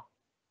Trump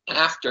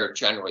after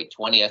January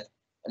 20th,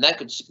 and that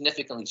could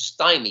significantly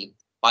stymie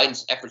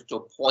Biden's efforts to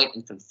appoint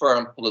and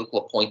confirm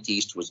political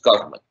appointees to his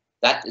government.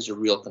 That is a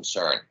real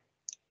concern.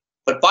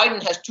 But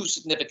Biden has two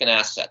significant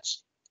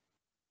assets.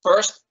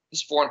 First,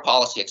 his foreign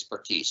policy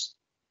expertise.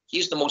 He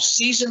is the most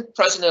seasoned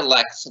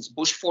president-elect since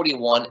Bush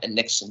 41 and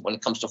Nixon when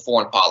it comes to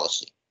foreign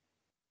policy.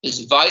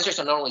 His advisors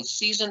are not only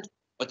seasoned,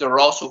 but they're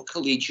also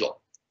collegial.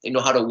 They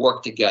know how to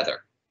work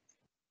together.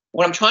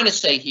 What I'm trying to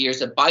say here is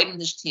that Biden and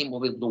his team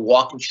will be able to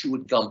walk and chew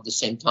gum at the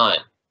same time,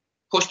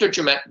 push their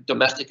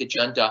domestic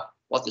agenda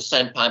while at the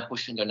same time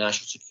pushing their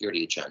national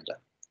security agenda.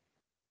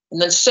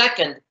 And then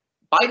second,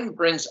 Biden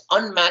brings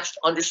unmatched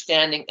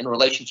understanding and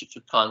relationships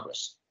with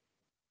Congress.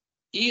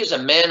 He is a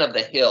man of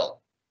the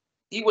Hill.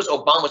 He was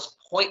Obama's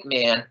point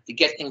man to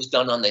get things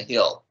done on the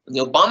Hill. When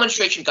the Obama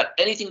administration got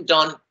anything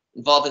done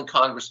involving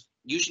Congress,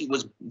 usually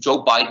was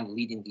Joe Biden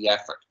leading the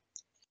effort.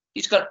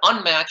 He's got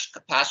unmatched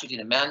capacity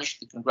to manage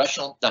the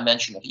congressional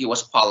dimension of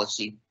U.S.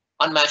 policy,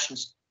 unmatched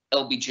since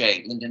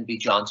LBJ, Lyndon B.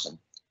 Johnson,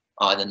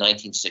 in the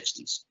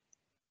 1960s.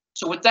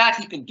 So with that,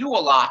 he can do a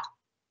lot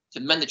to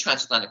mend the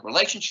transatlantic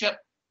relationship,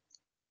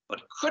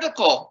 but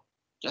critical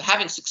to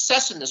having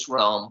success in this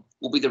realm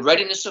will be the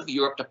readiness of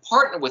Europe to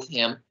partner with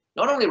him,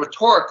 not only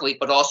rhetorically,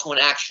 but also in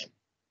action.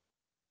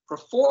 For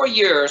 4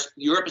 years,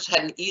 Europe has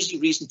had an easy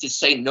reason to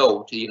say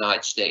no to the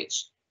United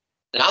States.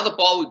 Now the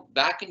ball will be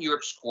back in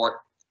Europe's court.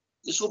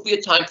 This will be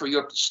a time for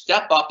Europe to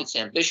step up its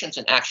ambitions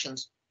and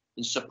actions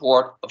in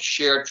support of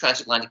shared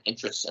transatlantic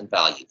interests and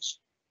values.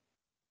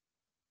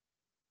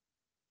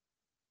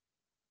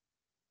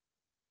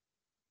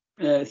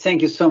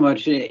 Thank you so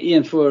much,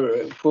 Ian,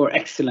 for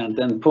excellent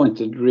and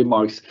pointed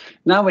remarks.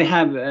 Now we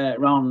have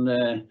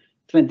around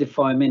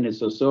 25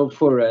 minutes or so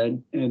for a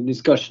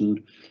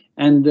discussion,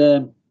 and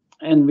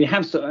we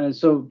have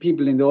so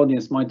people in the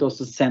audience might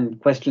also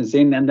send questions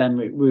in, and then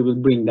we will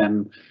bring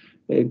them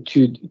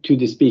to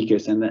the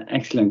speakers and the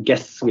excellent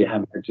guests we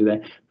have here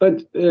today.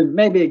 But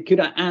maybe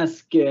could I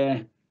ask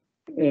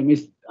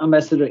Mr.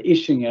 Ambassador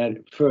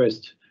Ischinger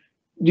first?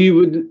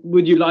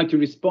 Would you like to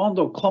respond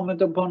or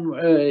comment upon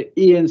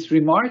Ian's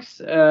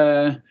remarks?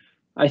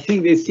 I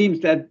think it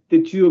seems that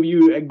the two of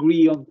you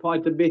agree on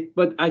quite a bit,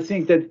 but I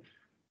think that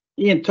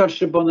Ian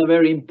touched upon a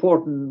very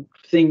important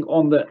thing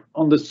on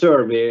the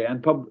survey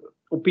and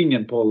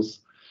opinion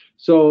polls.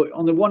 So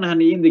on the one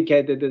hand, he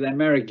indicated that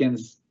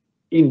Americans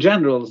in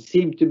general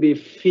seem to be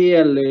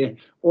fairly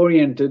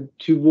oriented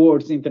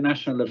towards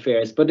international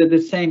affairs, but at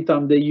the same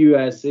time, the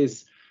US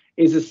is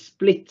a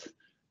split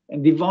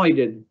and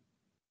divided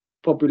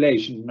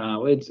population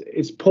now.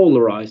 It's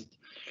polarized.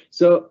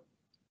 So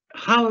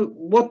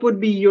what would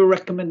be your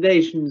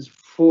recommendations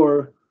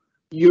for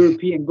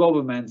European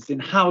governments in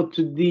how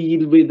to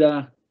deal with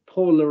a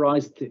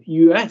polarized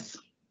US?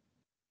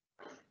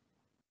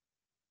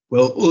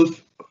 Well,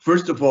 Ulf,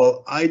 first of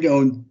all, I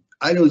don't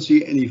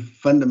see any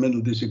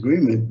fundamental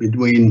disagreement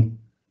between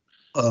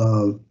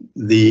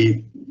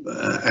the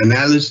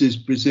analysis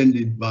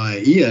presented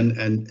by Ian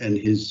and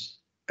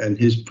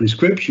his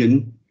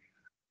prescription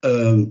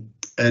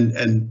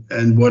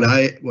and what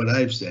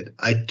I've said.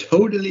 I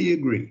totally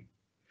agree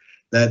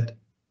that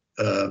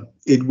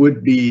it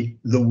would be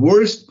the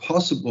worst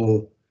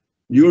possible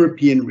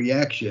European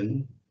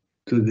reaction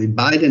to the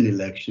Biden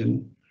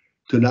election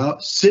to now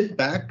sit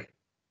back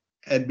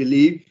and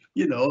believe,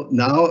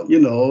 now,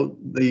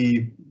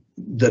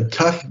 the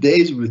tough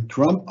days with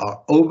Trump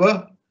are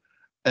over,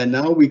 and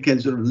now we can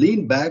sort of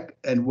lean back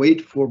and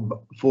wait for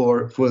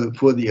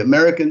the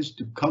Americans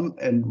to come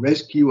and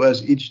rescue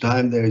us each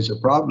time there is a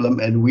problem,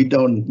 and we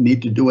don't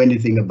need to do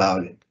anything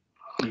about it.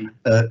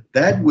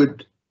 That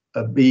would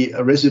be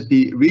a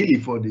recipe really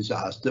for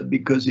disaster,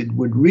 because it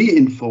would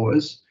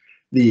reinforce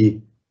the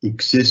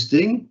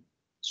existing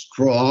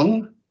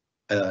strong,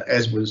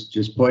 as was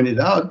just pointed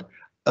out,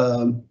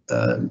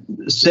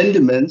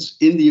 sentiments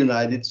in the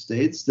United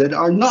States that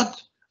are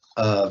not,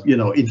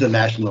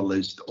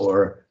 internationalist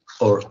or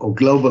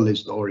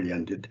globalist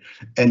oriented.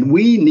 And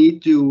we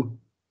need to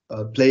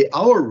play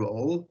our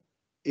role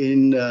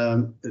in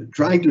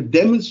trying to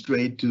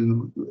demonstrate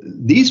to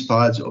these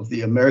parts of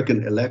the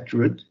American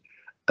electorate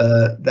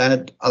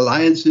that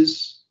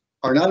alliances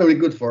are not only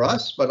good for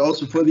us, but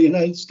also for the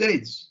United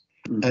States,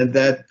 and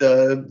that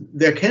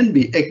there can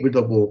be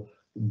equitable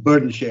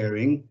burden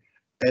sharing,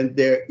 and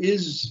there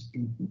is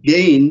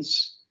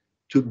gains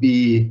to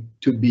be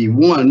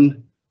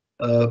won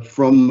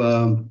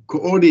from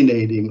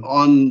coordinating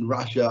on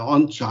Russia,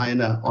 on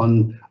China,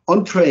 on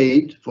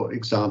trade, for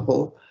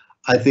example.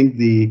 I think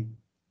the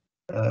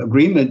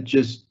agreement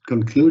just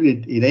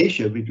concluded in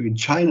Asia between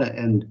China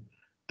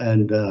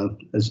and a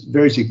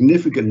very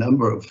significant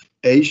number of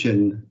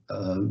Asian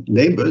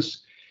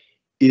neighbors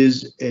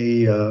is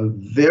a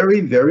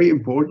very, very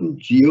important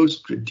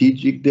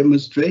geostrategic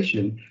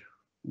demonstration.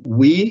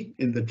 We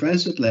in the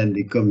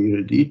transatlantic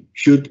community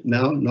should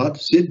now not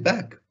sit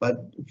back,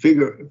 but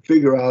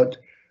figure out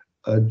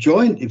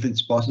joint, if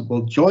it's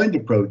possible, joint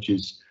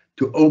approaches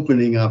to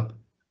opening up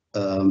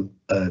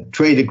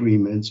trade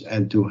agreements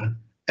and to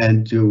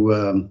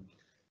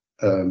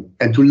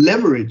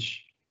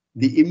leverage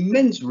the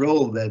immense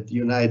role that the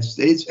United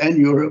States and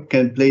Europe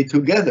can play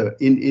together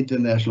in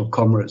international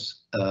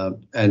commerce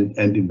and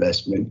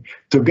investment.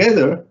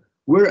 Together,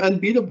 we're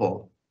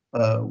unbeatable.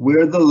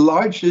 We're the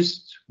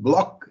largest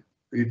bloc,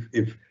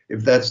 if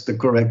that's the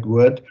correct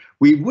word.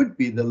 We would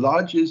be the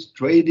largest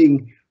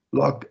trading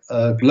bloc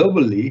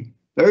globally.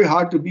 Very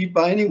hard to beat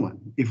by anyone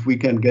if we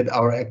can get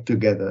our act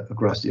together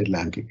across the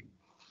Atlantic.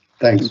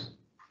 Thanks.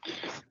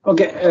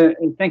 Okay,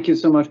 thank you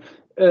so much.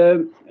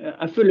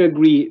 I fully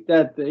agree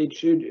that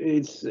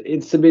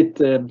it's a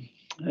bit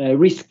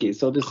risky,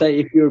 so to say,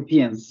 if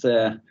Europeans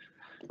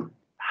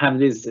have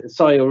this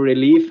sigh of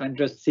relief and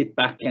just sit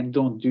back and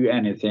don't do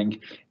anything.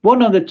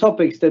 One of the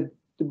topics that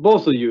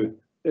both of you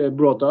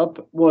brought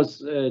up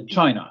was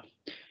China,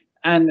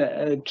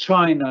 and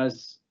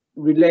China's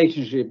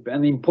relationship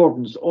and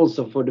importance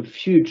also for the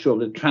future of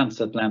the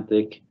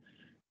transatlantic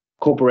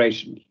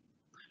cooperation.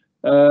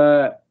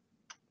 Ambassador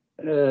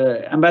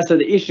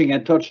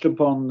Ischinger touched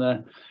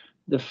upon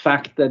the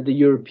fact that the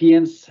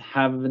Europeans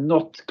have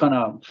not kind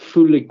of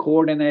fully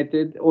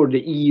coordinated, or the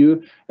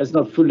EU has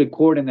not fully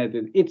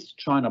coordinated its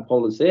China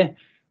policy,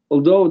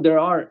 although there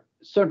are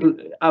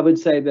I would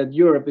say that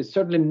Europe is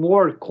certainly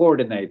more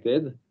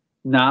coordinated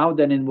now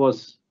than it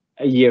was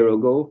a year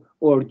ago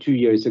or 2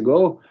 years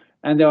ago,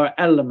 and there are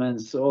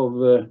elements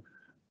of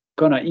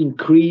kind of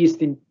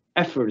increased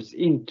efforts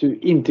into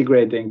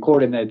integrating,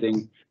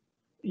 coordinating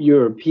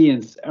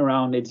Europeans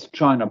around its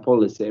China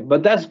policy.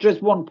 But that's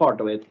just one part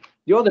of it.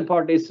 The other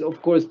part is,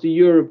 of course,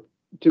 to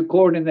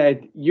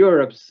coordinate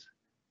Europe's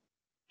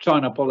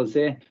China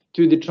policy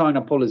to the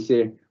China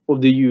policy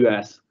of the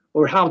US,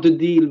 or how to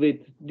deal with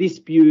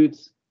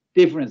disputes,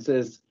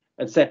 differences,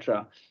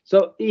 etc.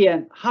 So,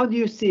 Ian, how do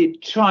you see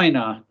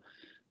China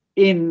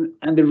and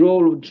the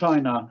role of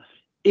China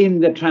in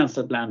the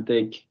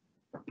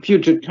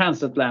future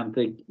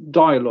transatlantic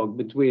dialogue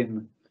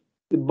between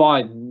the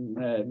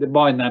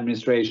Biden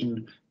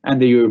administration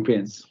and the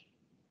Europeans?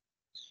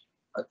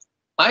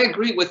 I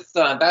agree with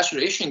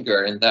Ambassador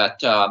Ischinger in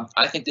that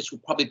I think this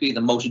would probably be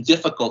the most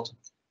difficult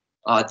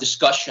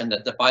discussion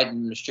that the Biden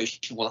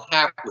administration will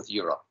have with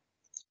Europe.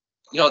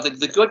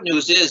 The good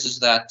news is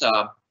that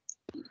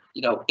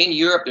in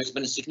Europe there's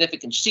been a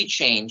significant sea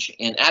change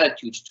in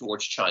attitudes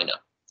towards China.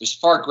 There's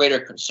far greater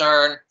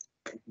concern.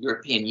 The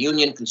European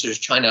Union considers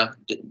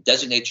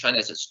designate China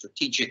as a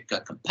strategic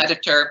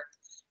competitor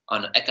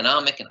on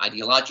economic and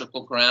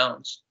ideological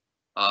grounds.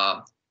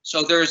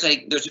 So there's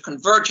a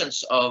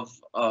convergence of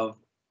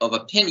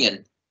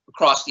opinion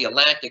across the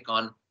Atlantic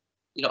on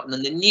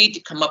the need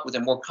to come up with a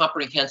more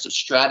comprehensive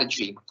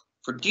strategy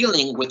for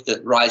dealing with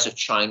the rise of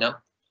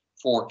China,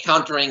 for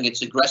countering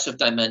its aggressive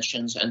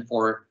dimensions, and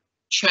for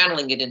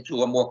channeling it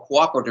into a more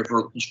cooperative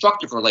or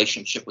constructive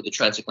relationship with the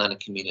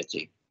transatlantic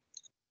community.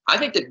 I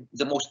think that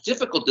the most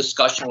difficult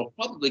discussion will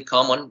probably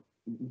come on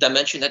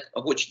dimension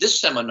of which this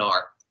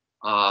seminar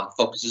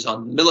focuses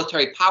on, the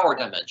military power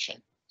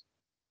dimension.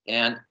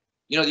 And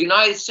the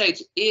United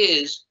States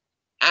is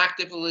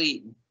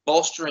actively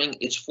bolstering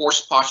its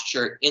force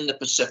posture in the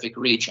Pacific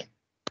region.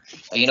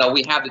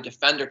 We have the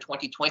Defender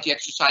 2020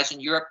 exercise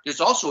in Europe.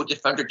 There's also a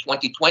Defender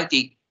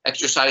 2020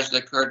 exercise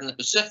that occurred in the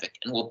Pacific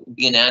and will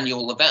be an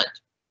annual event.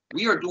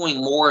 We are doing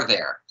more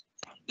there.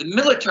 The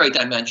military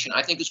dimension,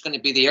 I think, is going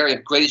to be the area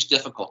of greatest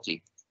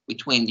difficulty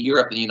between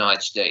Europe and the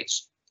United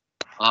States.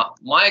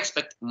 My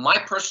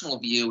personal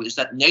view is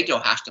that NATO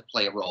has to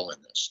play a role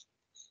in this.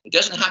 It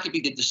doesn't have to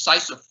be the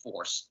decisive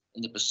force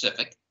in the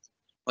Pacific,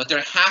 but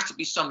there has to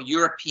be some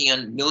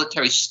European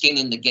military skin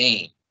in the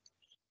game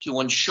to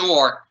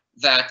ensure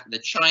that the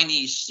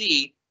Chinese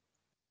see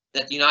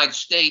that the United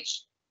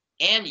States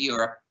and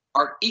Europe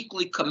are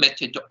equally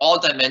committed to all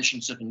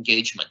dimensions of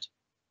engagement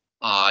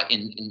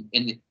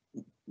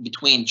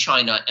between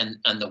China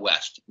and the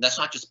West. That's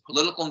not just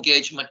political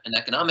engagement and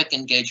economic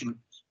engagement,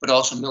 but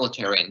also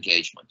military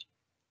engagement.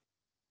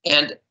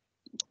 And,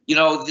 you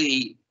know,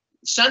 the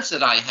sense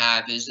that I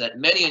have is that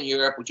many in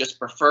Europe would just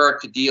prefer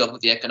to deal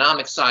with the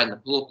economic side and the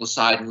political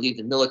side and leave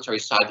the military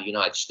side of the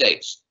United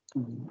States.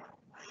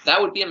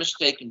 That would be a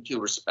mistake in two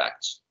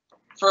respects.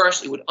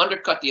 First, it would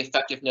undercut the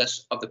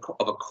effectiveness of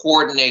a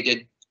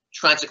coordinated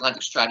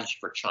transatlantic strategy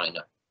for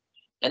China.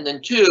 And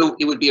then two,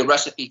 it would be a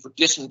recipe for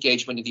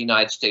disengagement of the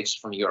United States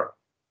from Europe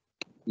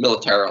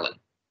militarily.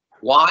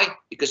 Why?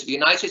 Because if the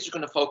United States is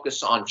going to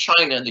focus on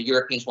China and the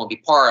Europeans won't be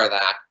part of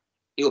that,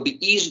 it will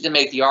be easy to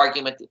make the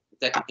argument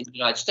that in the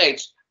United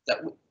States that,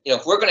 you know,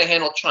 if we're going to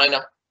handle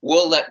China,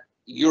 we'll let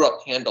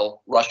Europe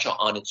handle Russia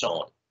on its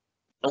own.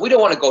 And we don't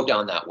want to go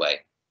down that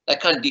way.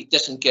 That kind of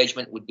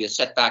disengagement would be a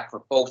setback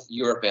for both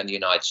Europe and the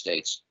United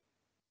States.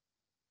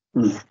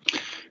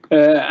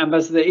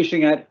 Ambassador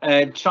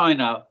Ischinger,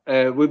 China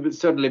would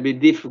certainly be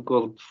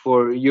difficult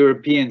for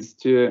Europeans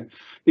to,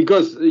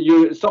 because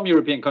some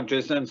European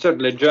countries, and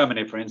certainly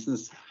Germany, for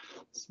instance,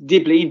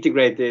 deeply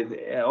integrated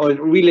or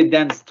really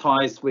dense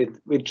ties with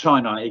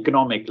China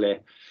economically.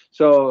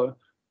 So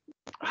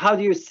how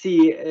do you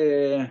see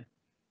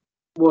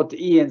what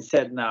Ian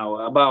said now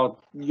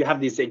about you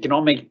have this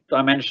economic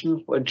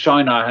dimension where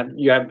China,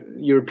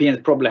 Europeans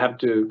probably have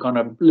to kind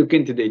of look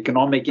into the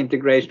economic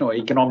integration or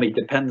economic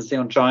dependency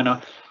on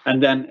China,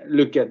 and then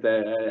look at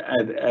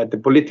the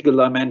political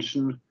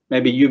dimension,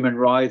 maybe human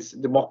rights,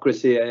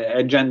 democracy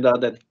agenda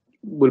that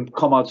will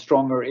come out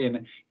stronger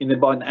in the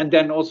Biden, and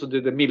then also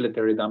the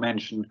military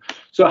dimension.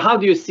 So how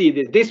do you see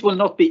this? This will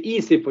not be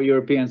easy for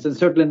Europeans and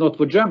certainly not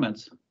for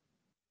Germans.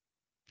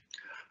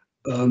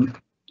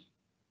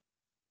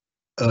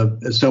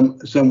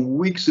 Some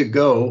weeks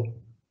ago,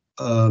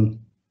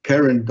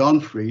 Karen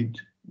Donfried,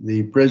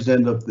 the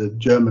president of the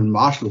German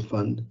Marshall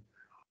Fund,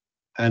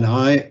 and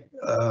I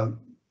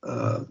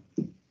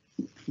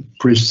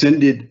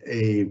presented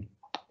a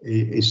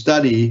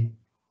study,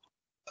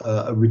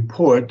 a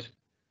report,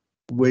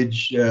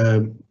 which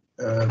a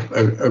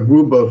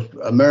group of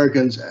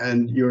Americans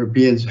and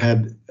Europeans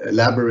had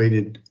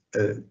elaborated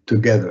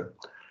together.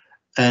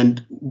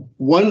 And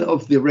one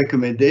of the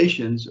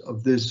recommendations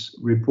of this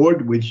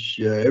report, which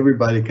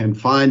everybody can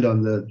find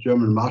on the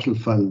German Marshall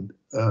Fund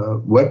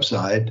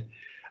website,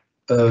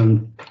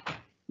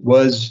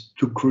 was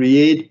to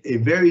create a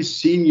very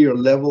senior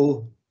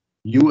level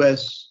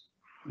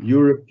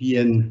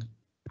US-European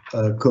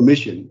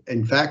commission.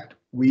 In fact,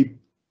 we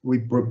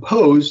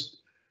proposed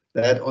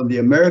that on the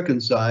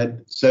American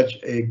side, such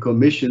a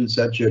commission,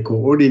 such a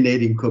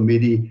coordinating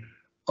committee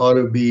ought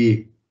to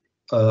be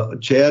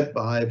chaired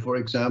by, for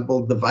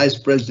example, the Vice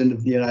President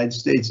of the United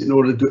States, in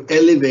order to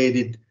elevate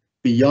it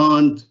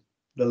beyond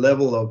the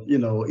level of, you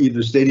know,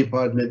 either State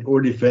Department or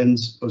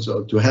Defense, or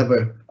so, to have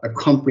a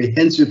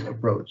comprehensive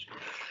approach,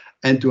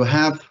 and to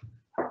have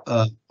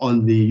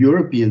on the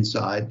European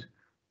side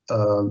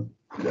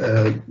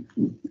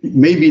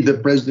maybe the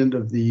President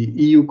of the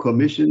EU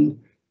Commission,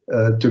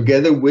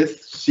 together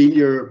with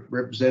senior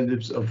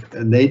representatives of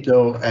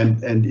NATO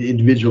and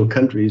individual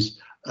countries,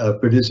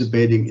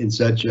 participating in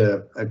such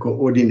a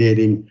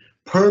coordinating,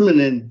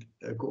 permanent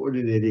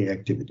coordinating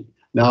activity.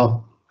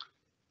 Now,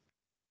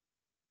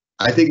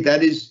 I think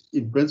that is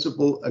in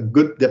principle a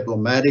good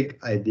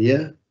diplomatic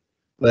idea,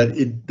 but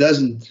it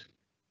doesn't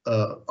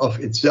of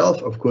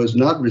itself, of course,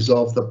 not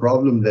resolve the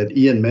problem that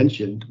Ian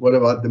mentioned. What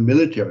about the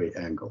military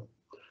angle?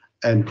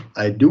 And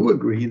I do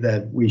agree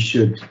that we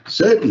should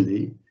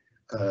certainly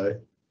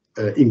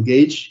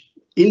engage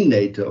in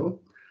NATO.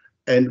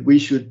 And we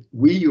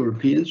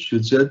Europeans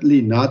should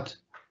certainly not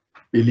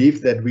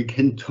believe that we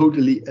can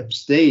totally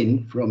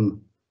abstain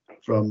from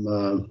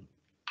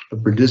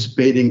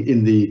participating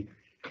in the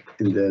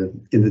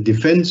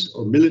defense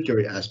or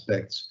military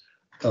aspects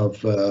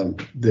of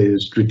the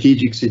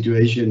strategic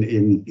situation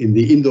in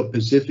the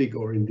Indo-Pacific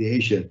or in the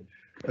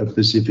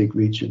Asia-Pacific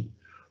region.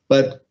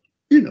 But,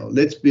 you know,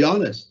 let's be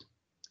honest.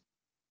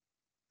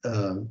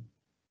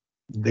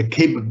 The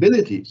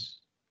capabilities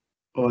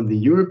on the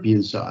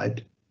European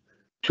side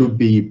to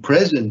be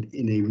present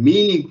in a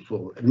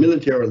meaningful,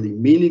 militarily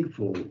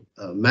meaningful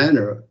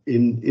manner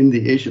in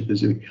the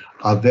Asia-Pacific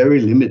are very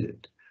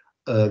limited.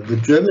 The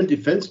German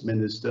defense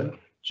minister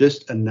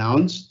just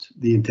announced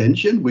the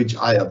intention, which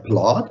I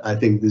applaud. I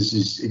think this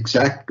is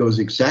goes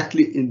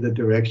exactly in the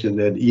direction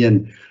that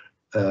Ian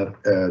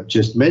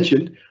just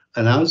mentioned,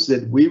 announced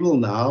that we will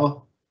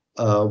now,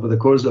 over the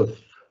course of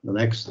the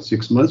next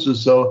 6 months or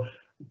so,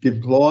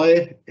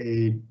 deploy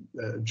a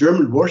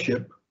German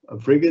warship, a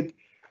frigate,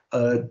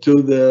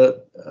 to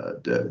the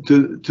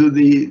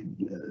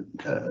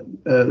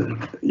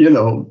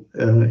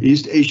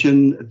East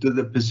Asian, to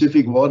the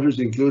Pacific waters,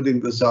 including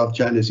the South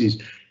China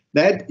Seas.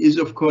 that is,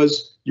 of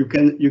course, you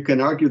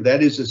can argue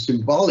that is a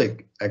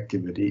symbolic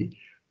activity,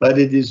 but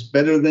it is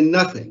better than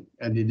nothing,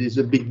 and it is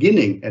a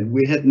beginning, and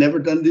we had never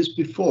done this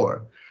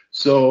before.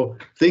 So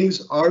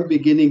things are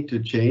beginning to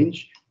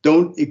change.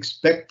 Don't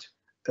expect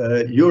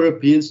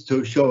Europeans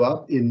to show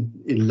up in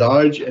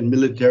large and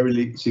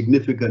militarily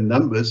significant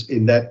numbers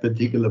in that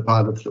particular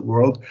part of the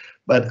world.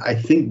 But I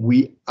think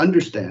we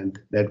understand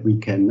that we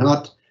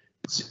cannot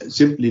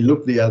simply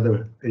look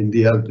in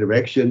the other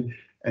direction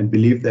and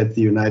believe that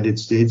the United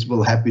States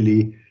will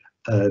happily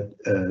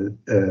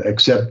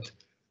accept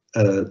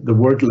the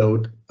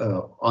workload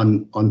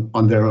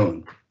on their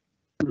own.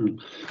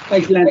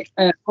 Excellent.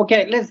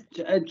 Okay, let's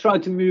try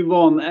to move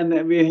on.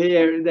 And we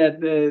hear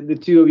that the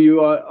two of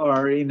you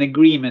are in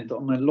agreement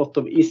on a lot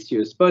of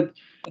issues, but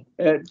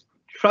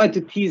try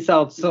to tease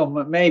out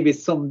maybe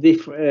some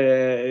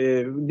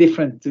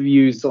different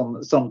views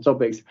on some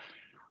topics.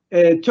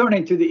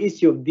 Turning to the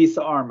issue of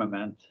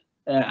disarmament,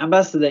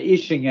 Ambassador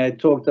Ischinger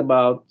talked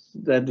about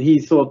that he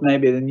thought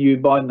maybe the new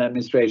Biden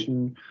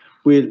administration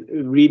will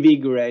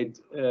revigorate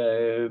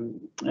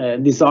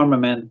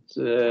disarmament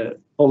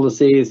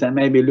policies and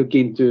maybe look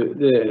into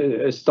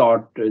the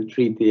START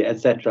treaty,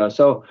 etc.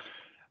 So,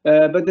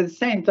 but at the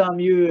same time,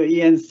 you,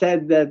 Ian,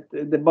 said that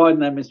the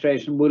Biden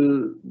administration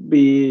will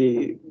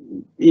be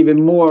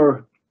even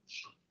more,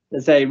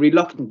 let's say,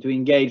 reluctant to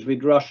engage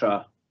with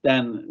Russia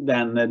than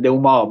the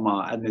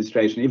Obama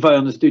administration, if I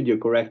understood you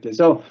correctly.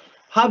 So,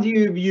 how do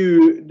you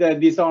view the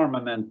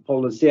disarmament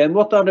policy, and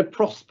what are the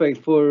prospects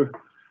for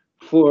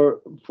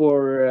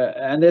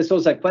and there's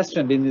also a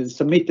question being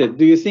submitted.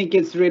 Do you think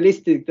it's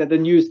realistic that the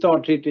new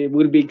START treaty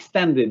will be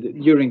extended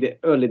during the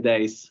early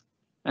days?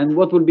 And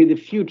what will be the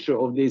future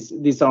of this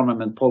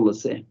disarmament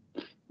policy?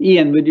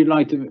 Ian, would you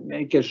like to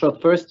make a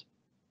shot first?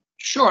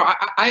 Sure.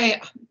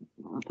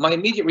 My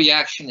immediate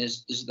reaction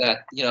is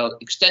that, you know,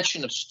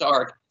 extension of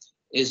START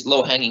is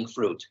low-hanging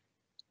fruit.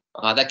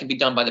 That can be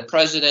done by the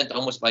president,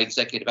 almost by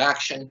executive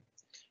action.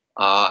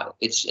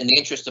 It's in the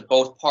interest of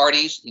both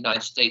parties, the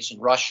United States and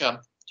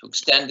Russia, to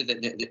extend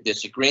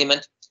this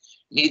agreement.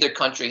 Neither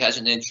country has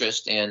an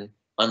interest in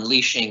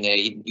unleashing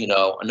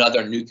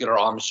another nuclear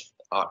arms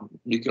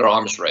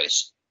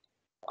race.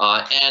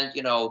 And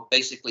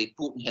basically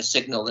Putin has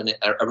signaled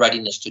a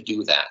readiness to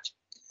do that.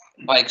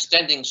 By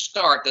extending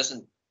START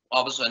doesn't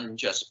all of a sudden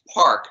just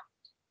park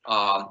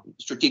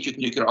strategic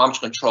nuclear arms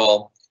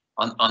control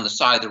on the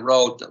side of the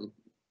road.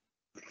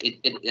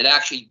 It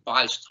actually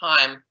buys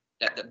time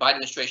that the Biden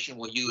administration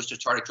will use to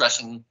start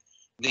addressing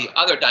the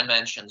other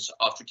dimensions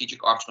of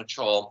strategic arms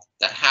control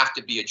that have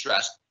to be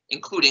addressed,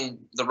 including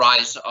the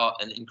rise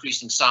and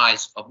increasing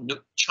size of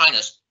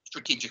China's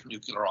strategic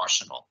nuclear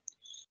arsenal.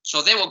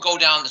 So they will go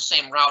down the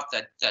same route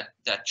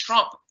that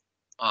Trump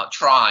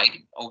tried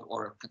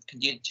or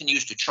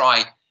continues to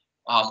try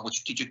with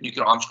strategic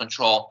nuclear arms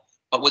control,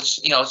 but with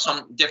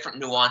some different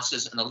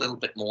nuances and a little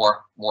bit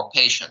more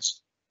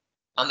patience.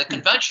 On the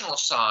conventional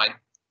side,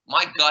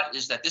 my gut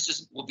is that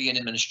will be an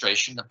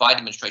administration, the Biden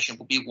administration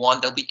will be one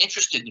that'll be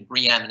interested in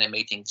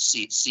reanimating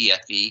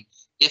CFE,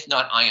 if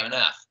not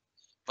INF.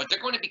 But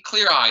they're going to be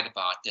clear-eyed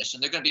about this,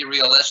 and they're going to be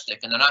realistic,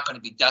 and they're not going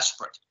to be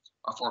desperate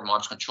for an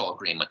arms control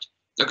agreement.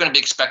 They're going to be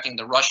expecting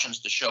the Russians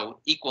to show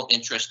equal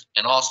interest,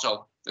 and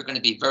also they're going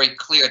to be very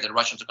clear that the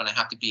Russians are going to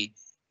have to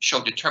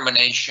show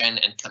determination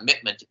and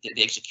commitment to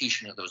the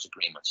execution of those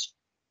agreements.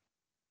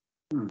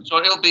 So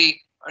it'll be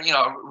a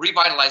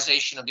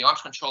revitalization of the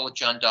arms control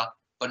agenda,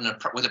 but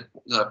with a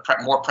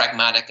more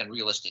pragmatic and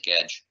realistic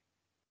edge.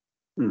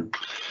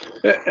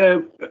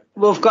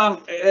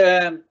 Wolfgang,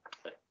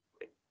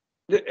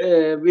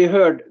 we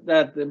heard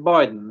that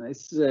Biden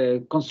is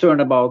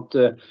concerned about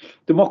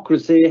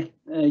democracy,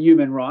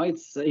 human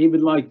rights. He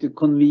would like to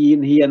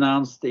convene, he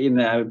announced in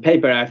a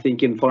paper, I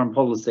think, in Foreign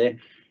Policy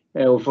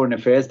or Foreign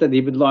Affairs, that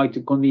he would like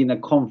to convene a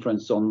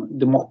conference on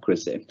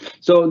democracy.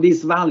 So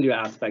this value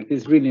aspect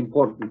is really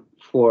important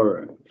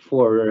for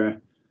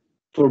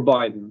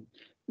Biden.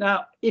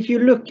 Now, if you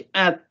look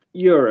at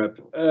Europe,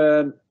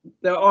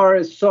 there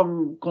are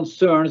some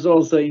concerns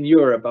also in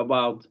Europe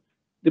about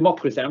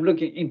democracy. I'm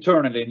looking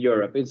internally in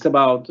Europe. It's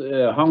about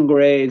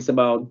Hungary, it's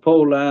about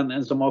Poland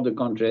and some other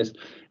countries.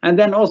 And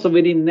then also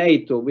within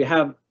NATO, we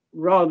have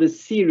rather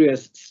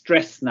serious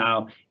stress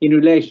now in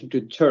relation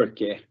to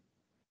Turkey.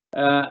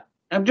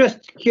 I'm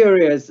just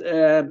curious,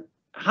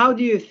 how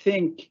do you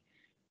think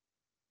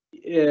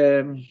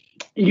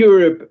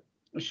Europe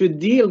should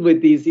deal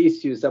with these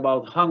issues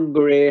about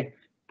Hungary,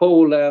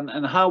 Poland,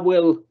 and how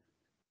will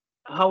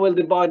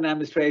the Biden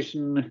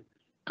administration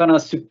kind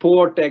of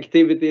support the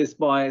activities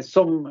by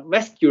some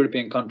West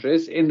European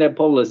countries in their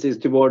policies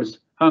towards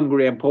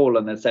Hungary and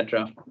Poland,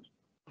 etc.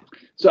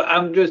 So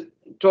I'm just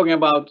talking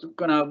about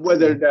kind of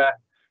whether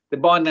the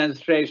Biden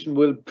administration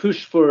will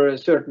push for a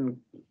certain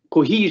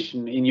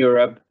cohesion in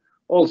Europe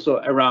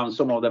also around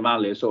some of the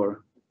values,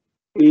 or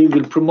it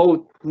will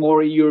promote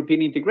more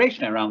European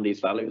integration around these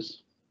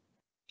values.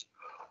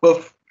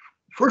 Well,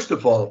 first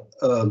of all,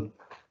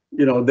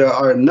 there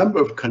are a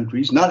number of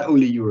countries, not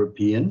only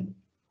European,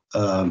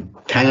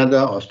 Canada,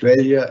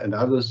 Australia, and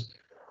others,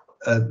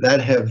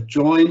 that have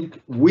joined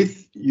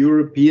with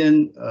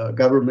European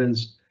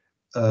governments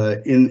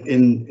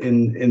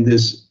in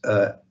this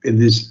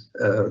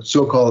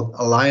so-called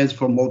Alliance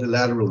for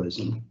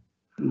Multilateralism.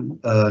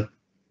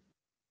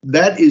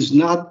 That is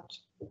not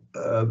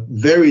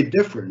very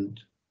different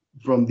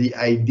from the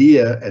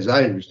idea, as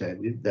I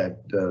understand it,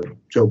 that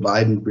Joe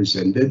Biden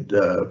presented.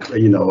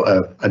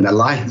 An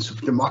alliance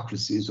of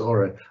democracies,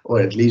 or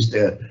at least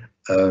a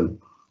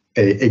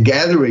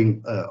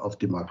gathering of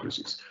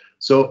democracies.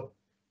 So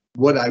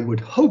what I would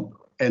hope,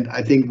 and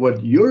I think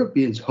what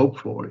Europeans hope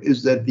for,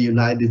 is that the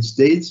United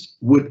States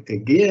would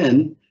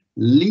again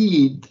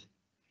lead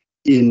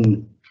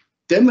in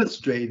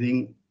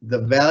demonstrating the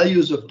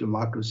values of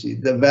democracy,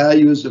 the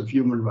values of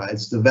human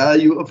rights, the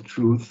value of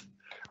truth,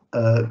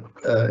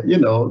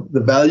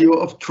 the value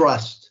of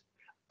trust,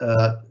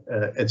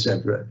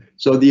 etc.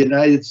 So the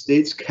United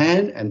States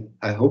can, and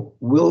I hope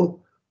will,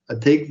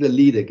 take the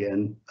lead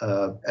again,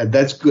 and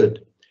that's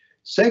good.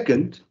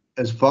 Second,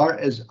 as far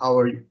as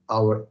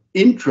our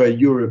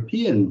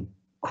intra-European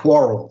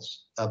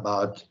quarrels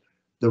about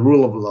the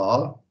rule of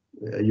law,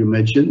 you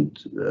mentioned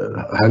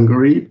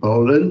Hungary,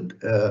 Poland,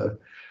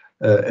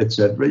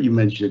 etc. You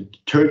mentioned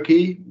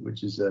Turkey,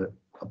 which is a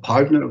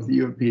partner of the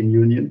European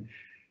Union.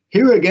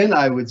 Here again,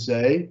 I would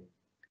say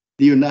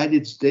the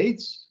United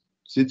States,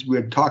 since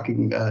we're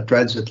talking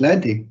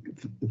transatlantic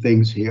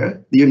things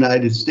here, the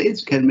United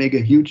States can make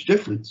a huge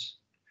difference.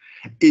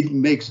 It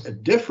makes a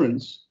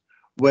difference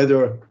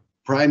whether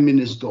Prime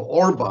Minister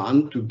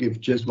Orban, to give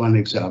just one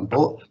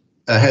example,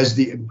 has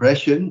the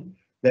impression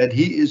that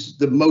he is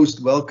the most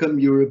welcome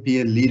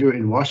European leader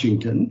in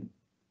Washington.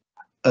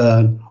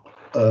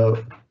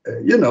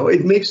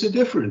 It makes a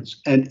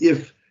difference. And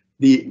if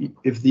the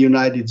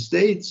United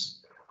States,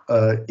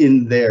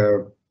 in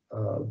their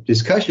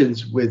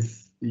discussions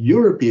with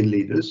European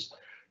leaders,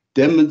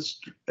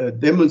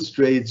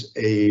 demonstrates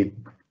a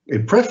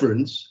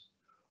preference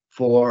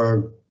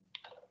for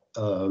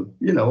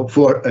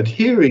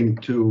adhering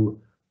to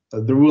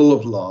the rule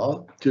of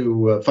law,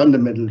 to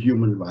fundamental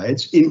human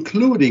rights,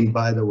 including,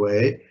 by the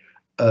way,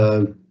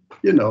 the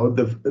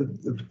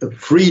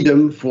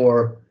freedom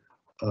for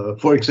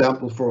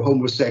example, for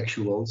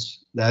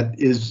homosexuals, that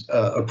is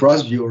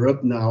across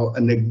Europe now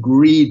an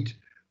agreed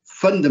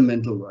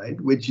fundamental right,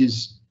 which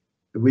is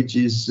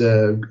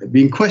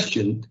being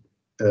questioned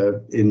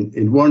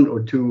in one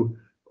or two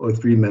or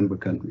three member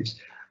countries.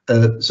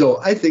 So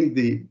I think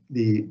the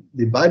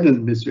Biden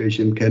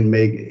administration can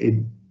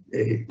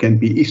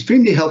be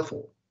extremely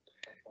helpful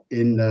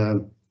in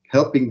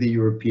helping the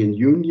European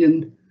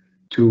Union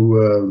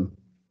to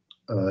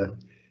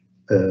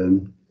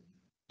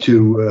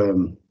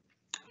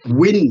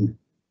win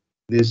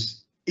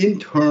this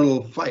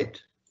internal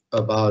fight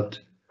about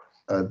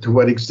to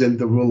what extent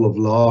the rule of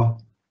law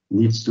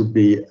needs to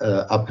be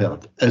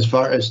upheld. As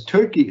far as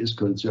Turkey is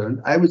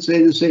concerned, I would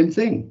say the same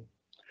thing.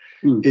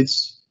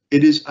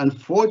 It is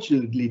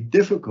unfortunately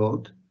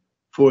difficult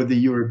for the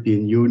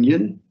European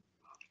Union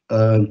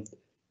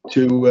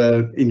to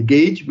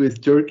engage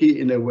with Turkey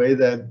in a way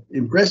that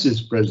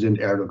impresses President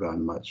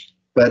Erdogan much.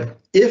 But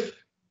if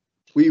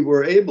we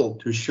were able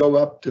to show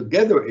up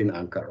together in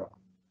Ankara,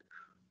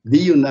 the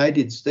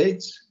United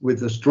States,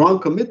 with a strong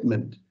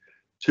commitment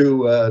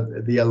to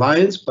the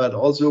alliance, but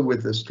also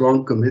with a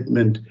strong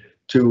commitment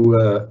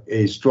to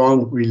a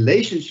strong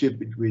relationship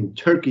between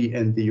Turkey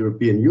and the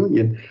European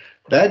Union,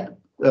 that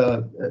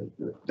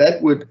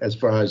would, as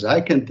far as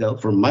I can tell,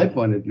 from my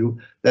point of view,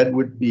 that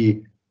would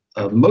be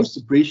most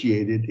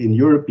appreciated in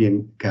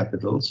European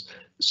capitals.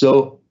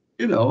 So,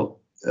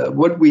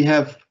 what we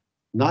have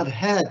not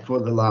had for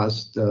the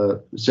last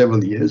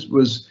several years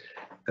was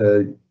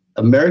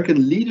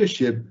American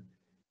leadership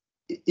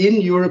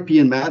in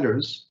European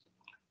matters,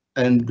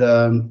 and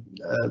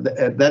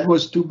that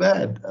was too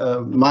bad.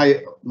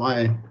 My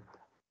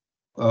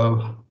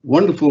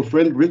wonderful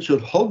friend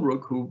Richard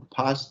Holbrooke, who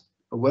passed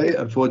away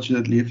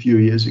unfortunately a few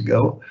years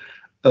ago,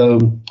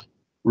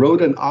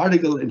 wrote an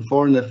article in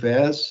Foreign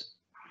Affairs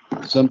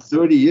some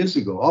 30 years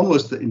ago,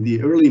 almost in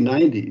the early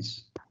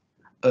 90s,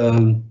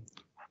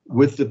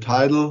 with the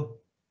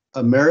title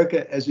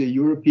 "America as a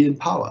European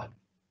Power."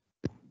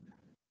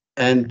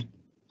 And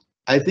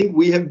I think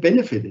we have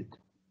benefited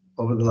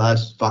over the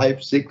last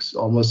 5, 6,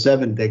 almost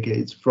 7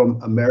 decades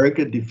from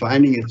America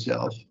defining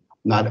itself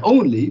not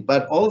only,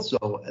 but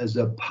also as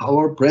a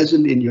power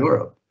present in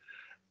Europe.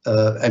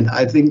 And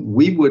I think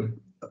we would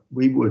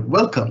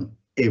welcome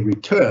a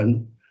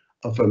return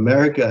of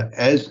America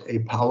as a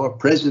power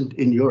present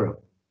in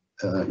Europe,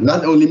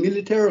 not only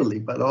militarily,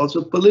 but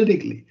also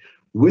politically,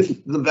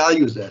 with the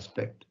values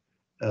aspect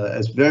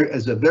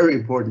as a very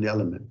important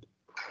element.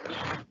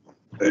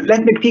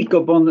 Let me pick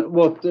up on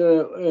what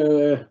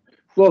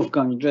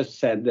Wolfgang just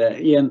said,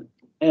 Ian.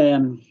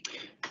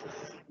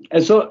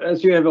 As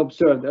you have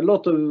observed, a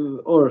lot of,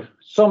 or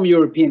some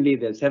European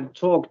leaders have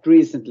talked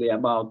recently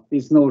about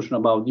this notion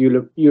about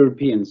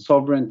European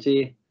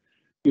sovereignty,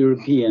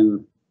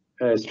 European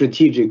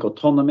strategic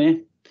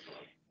autonomy,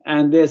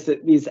 and there's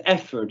these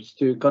efforts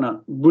to kind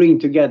of bring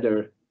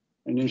together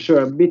and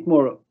ensure a bit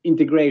more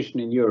integration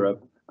in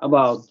Europe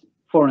about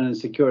foreign and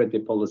security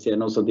policy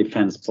and also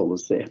defense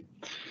policy.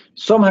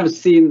 Some have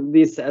seen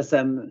this as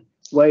a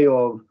way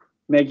of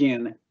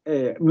making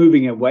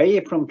moving away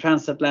from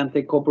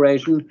transatlantic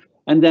cooperation,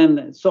 and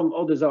then some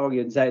others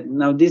argued that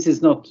now this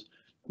is not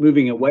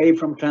moving away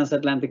from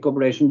transatlantic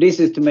cooperation. This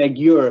is to make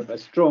Europe a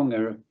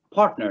stronger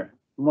partner,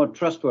 more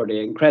trustworthy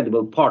and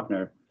credible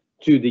partner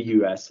to the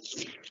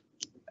US.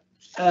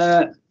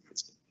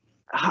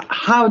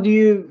 How do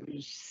you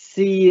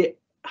see,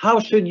 how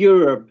should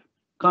Europe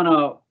kind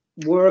of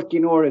work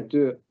in order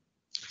to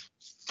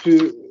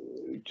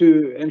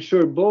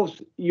ensure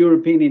both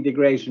European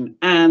integration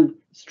and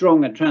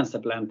stronger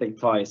transatlantic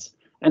ties?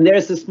 And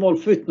there's a small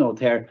footnote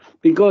here,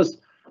 because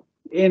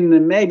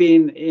maybe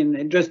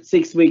in just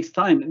 6 weeks'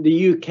 time,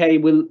 the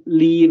UK will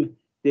leave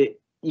the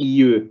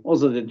EU.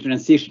 Also, the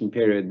transition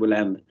period will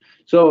end.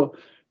 So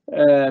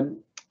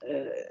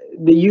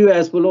the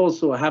US will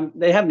also have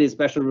this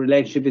special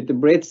relationship with the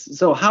Brits.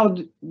 So how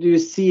do you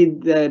see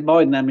the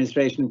Biden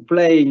administration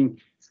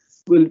playing?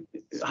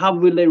 How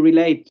will they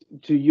relate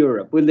to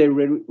Europe? Will they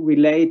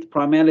relate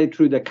primarily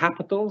through the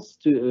capitals,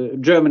 to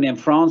Germany and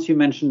France? You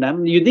mentioned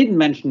them. You didn't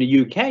mention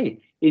the UK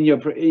in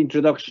your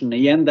introduction,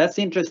 Ian. That's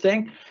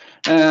interesting.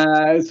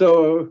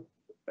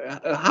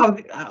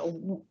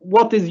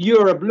 What is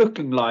Europe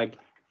looking like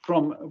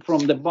from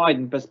the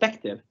Biden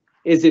perspective?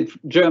 Is it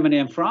Germany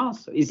and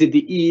France? Is it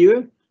the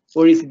EU,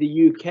 or is it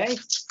the UK?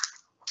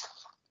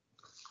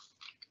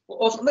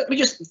 Well, let me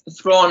just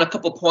throw in a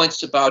couple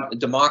points about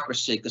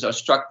democracy, because I was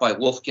struck by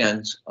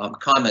Wolfgang's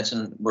comments,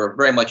 and we're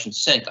very much in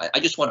sync. I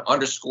just want to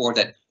underscore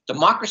that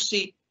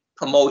democracy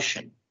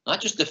promotion, not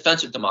just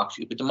defensive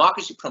democracy, but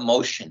democracy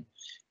promotion,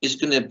 is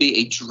going to be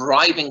a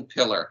driving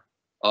pillar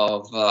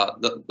of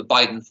the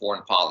Biden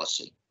foreign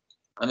policy.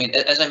 I mean,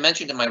 as I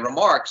mentioned in my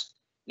remarks,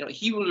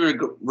 he really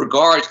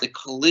regards the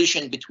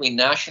collision between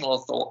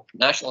national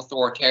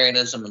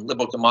authoritarianism and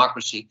liberal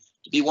democracy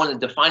to be one of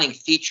the defining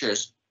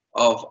features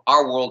of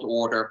our world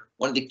order,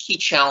 one of the key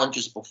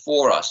challenges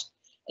before us.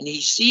 And he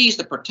sees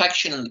the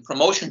protection and the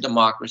promotion of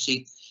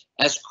democracy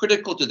as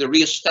critical to the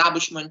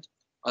reestablishment,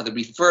 the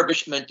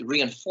refurbishment, the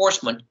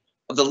reinforcement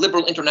of the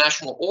liberal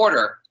international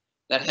order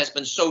that has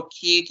been so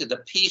key to the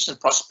peace and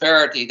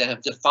prosperity that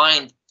have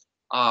defined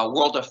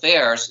world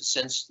affairs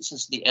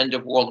since the end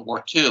of World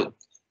War II.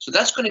 So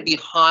that's going to be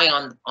high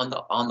on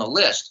the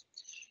list.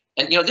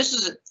 And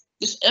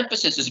this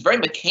emphasis is very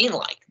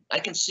McCain-like. I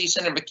can see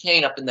Senator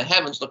McCain up in the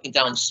heavens looking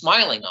down and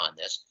smiling on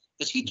this,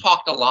 because he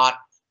talked a lot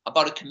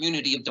about a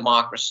community of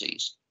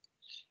democracies.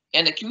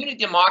 And the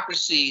community of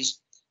democracies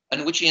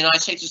in which the United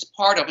States is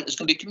part of it is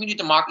going to be a community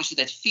democracy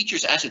that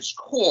features as its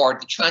core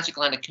the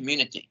transatlantic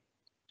community.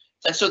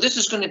 And so this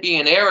is going to be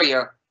an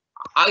area,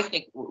 I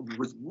think,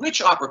 with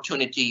rich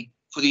opportunity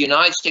for the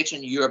United States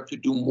and Europe to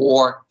do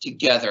more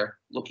together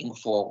looking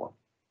forward.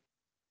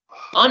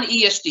 On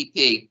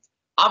ESDP,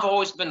 I've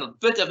always been a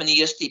bit of an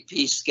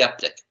ESDP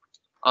skeptic.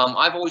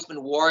 I've always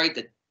been worried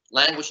that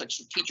language like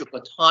strategic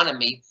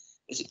autonomy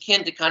is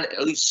akin to kind of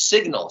at least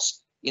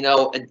signals,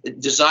 a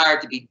desire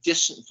to be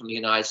distant from the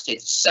United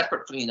States,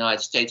 separate from the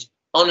United States,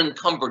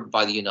 unencumbered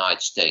by the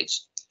United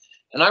States.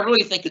 And I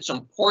really think it's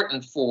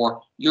important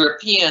for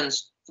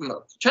Europeans, from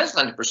a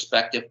transatlantic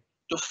perspective,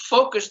 to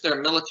focus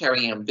their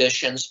military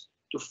ambitions,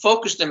 to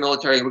focus their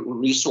military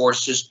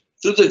resources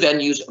through the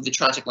venues of the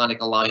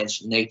Transatlantic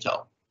Alliance,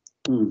 NATO.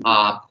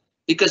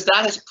 Because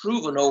that has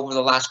proven over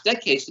the last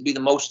decades to be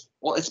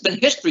it's been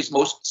history's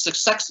most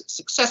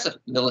successive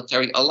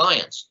military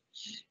alliance.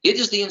 It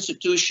is the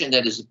institution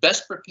that is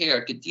best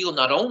prepared to deal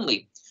not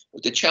only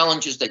with the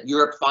challenges that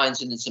Europe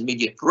finds in its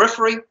immediate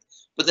periphery,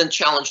 but then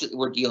challenges that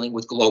we're dealing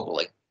with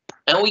globally.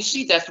 And we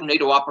see that through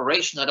NATO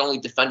operation, not only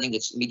defending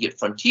its immediate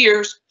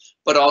frontiers,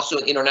 but also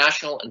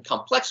international and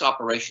complex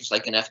operations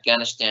like in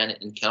Afghanistan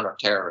and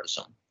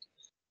counterterrorism.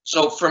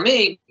 So for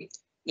me,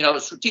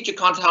 strategic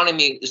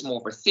autonomy is more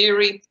of a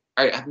theory.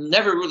 I have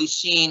never really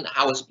seen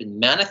how it's been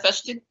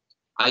manifested.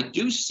 I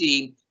do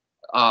see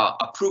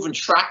a proven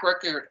track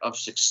record of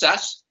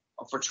success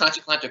for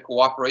transatlantic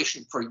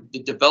cooperation for the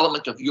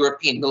development of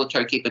European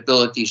military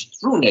capabilities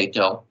through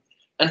NATO.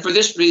 And for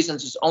this reason,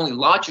 it's only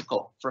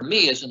logical for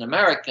me as an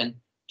American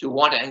to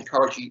want to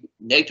encourage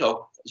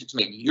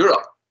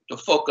Europe to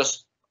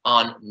focus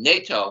on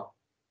NATO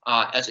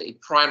as a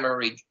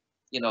primary,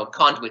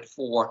 conduit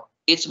for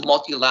its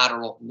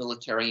multilateral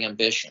military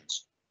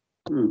ambitions.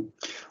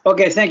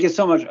 Okay, thank you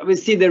so much. We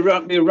see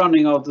we're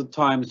running out of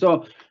time.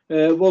 So,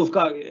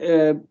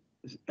 Wolfgang,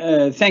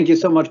 thank you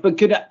so much. But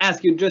could I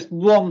ask you just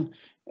one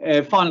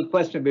final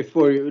question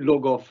before you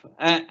log off?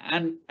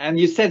 And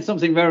you said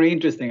something very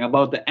interesting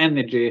about the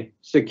energy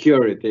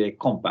security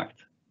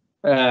compact.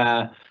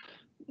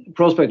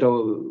 Prospect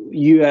of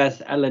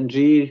US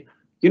LNG.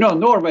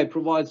 Norway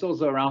provides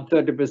also around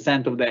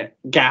 30% of the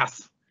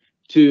gas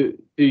to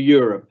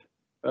Europe.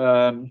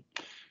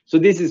 So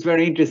this is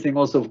very interesting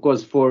also, of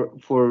course, for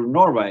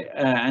Norway.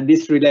 And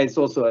this relates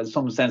also in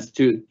some sense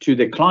to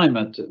the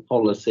climate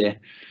policy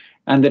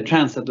and the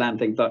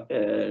transatlantic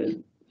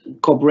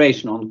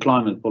cooperation on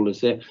climate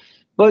policy.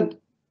 But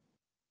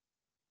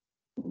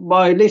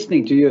by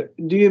listening to you,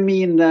 do you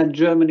mean that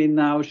Germany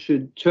now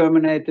should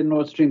terminate the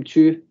Nord Stream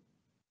 2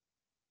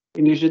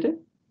 initiative?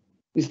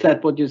 Is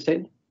that what you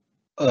said?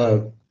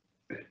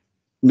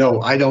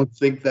 No, I don't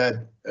think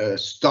that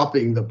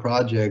stopping the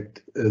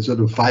project sort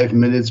of 5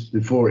 minutes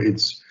before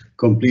it's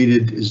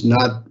completed is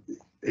not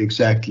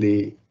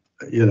exactly,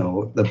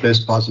 the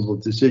best possible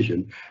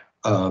decision.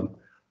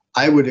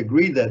 I would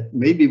agree that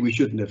maybe we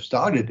shouldn't have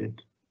started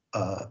it,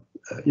 a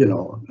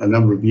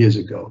number of years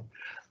ago.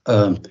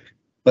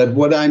 But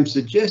what I'm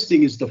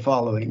suggesting is the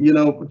following.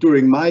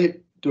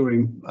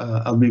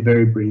 I'll be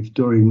very brief.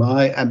 During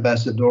my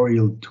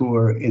ambassadorial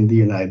tour in the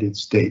United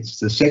States,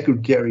 the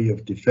Secretary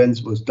of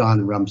Defense was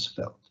Don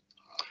Rumsfeld.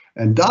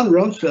 And Don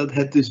Rumsfeld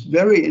had this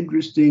very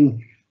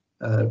interesting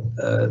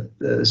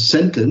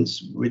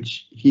sentence,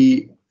 which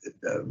he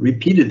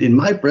repeated in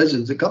my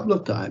presence a couple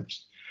of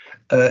times.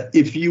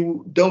 If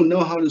you don't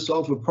know how to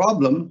solve a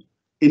problem,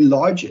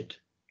 enlarge it.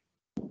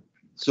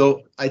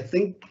 So I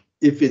think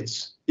if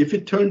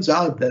it turns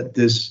out that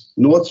this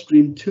Nord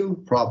Stream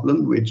 2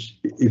 problem, which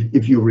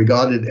if you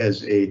regard it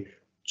as a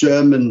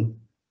German,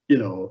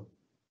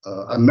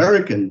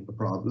 American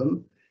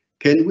problem,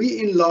 can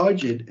we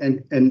enlarge it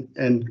and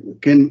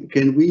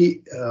can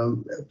we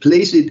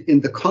place it in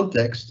the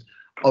context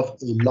of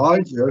a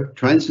larger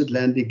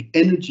transatlantic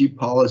energy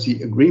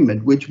policy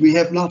agreement, which we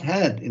have not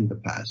had in the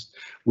past?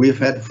 We have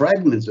had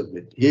fragments of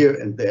it here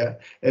and there,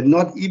 and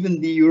not even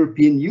the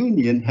European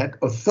Union had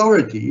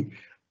authority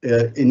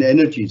in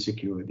energy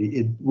security.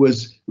 It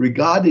was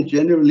regarded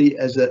generally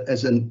as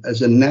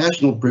a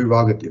national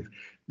prerogative.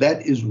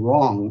 That is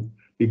wrong,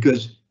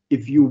 because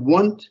if you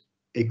want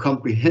a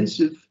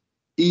comprehensive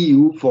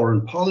EU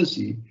foreign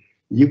policy,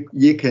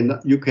 you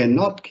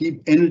cannot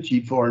keep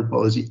energy foreign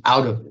policy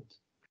out of it.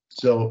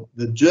 So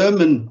the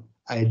German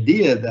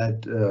idea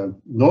that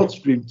Nord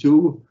Stream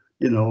 2,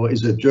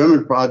 is a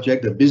German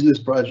project, a business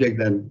project,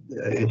 and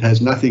it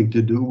has nothing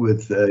to do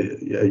with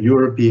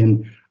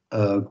European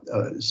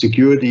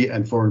security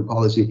and foreign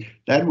policy.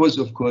 That was,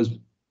 of course,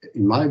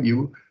 in my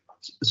view,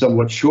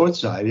 somewhat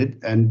short-sighted,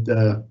 and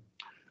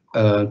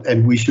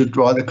we should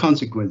draw the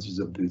consequences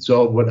of this.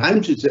 So what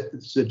I'm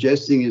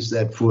suggesting is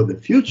that for the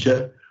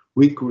future,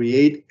 we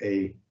create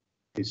a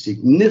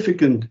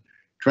significant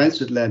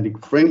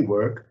transatlantic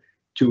framework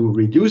to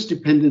reduce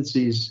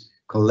dependencies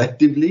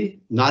collectively,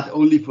 not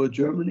only for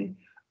Germany,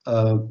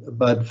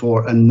 but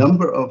for a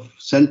number of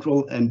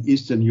Central and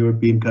Eastern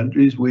European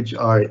countries, which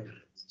are,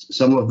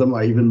 some of them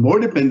are even more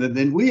dependent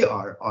than we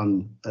are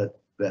on,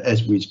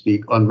 as we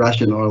speak, on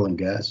Russian oil and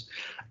gas.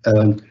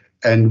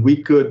 And we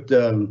could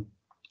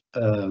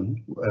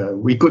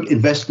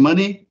invest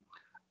money,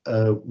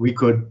 we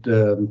could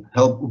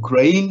help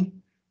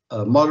Ukraine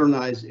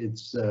modernize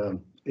its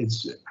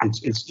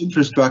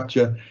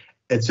infrastructure,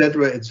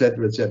 etc.,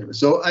 etc., etc.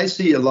 So I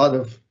see a lot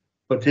of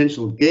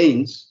potential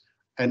gains,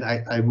 and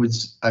I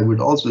would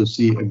also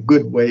see a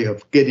good way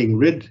of getting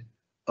rid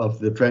of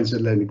the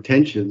transatlantic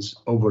tensions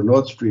over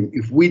Nord Stream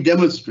if we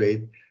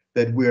demonstrate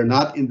that we are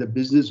not in the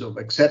business of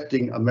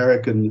accepting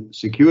American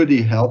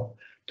security help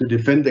to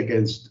defend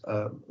against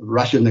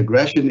Russian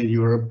aggression in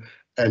Europe,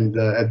 and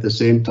at the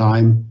same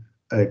time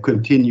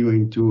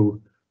continuing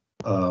to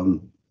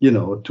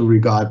to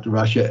regard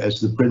Russia as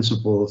the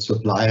principal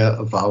supplier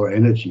of our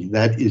energy.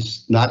 That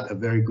is not a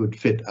very good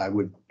fit, I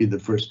would be the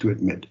first to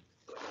admit.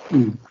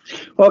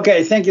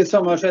 Okay, thank you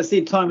so much. I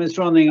see time is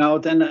running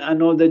out, and I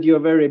know that you're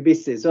very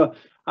busy. So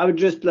I would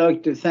just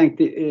like to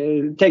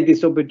take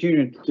this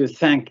opportunity to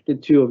thank the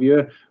two of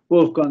you,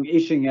 Wolfgang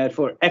Ischinger,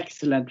 for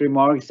excellent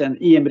remarks, and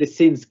Ian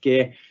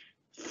Brzezinski,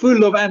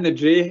 full of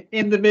energy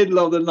in the middle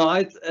of the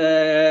night,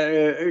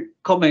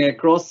 coming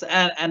across.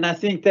 And I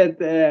think that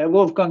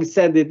Wolfgang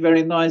said it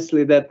very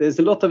nicely, that there's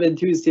a lot of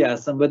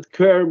enthusiasm, but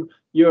curb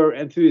your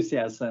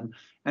enthusiasm.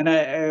 And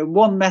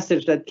one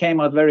message that came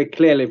out very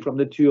clearly from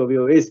the two of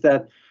you is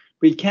that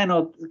we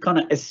cannot kind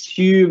of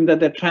assume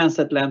that the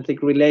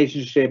transatlantic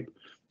relationship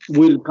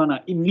will kind of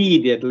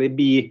immediately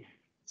be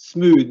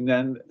smooth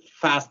and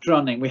fast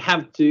running. We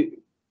have to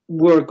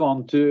work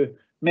on to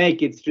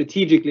make it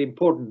strategically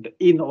important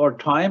in our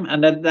time,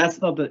 and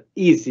that's not an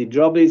easy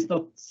job. It's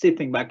not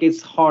sitting back,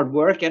 it's hard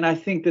work. And I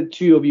think the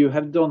two of you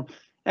have done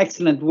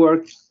excellent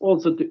work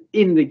also to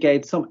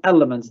indicate some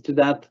elements to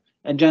that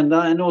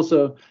agenda, and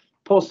also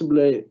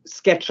possibly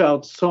sketch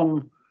out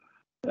some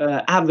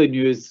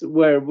avenues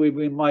where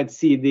we might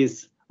see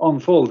this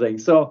unfolding.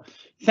 So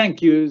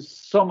thank you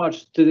so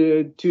much to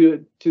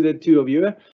the two of you.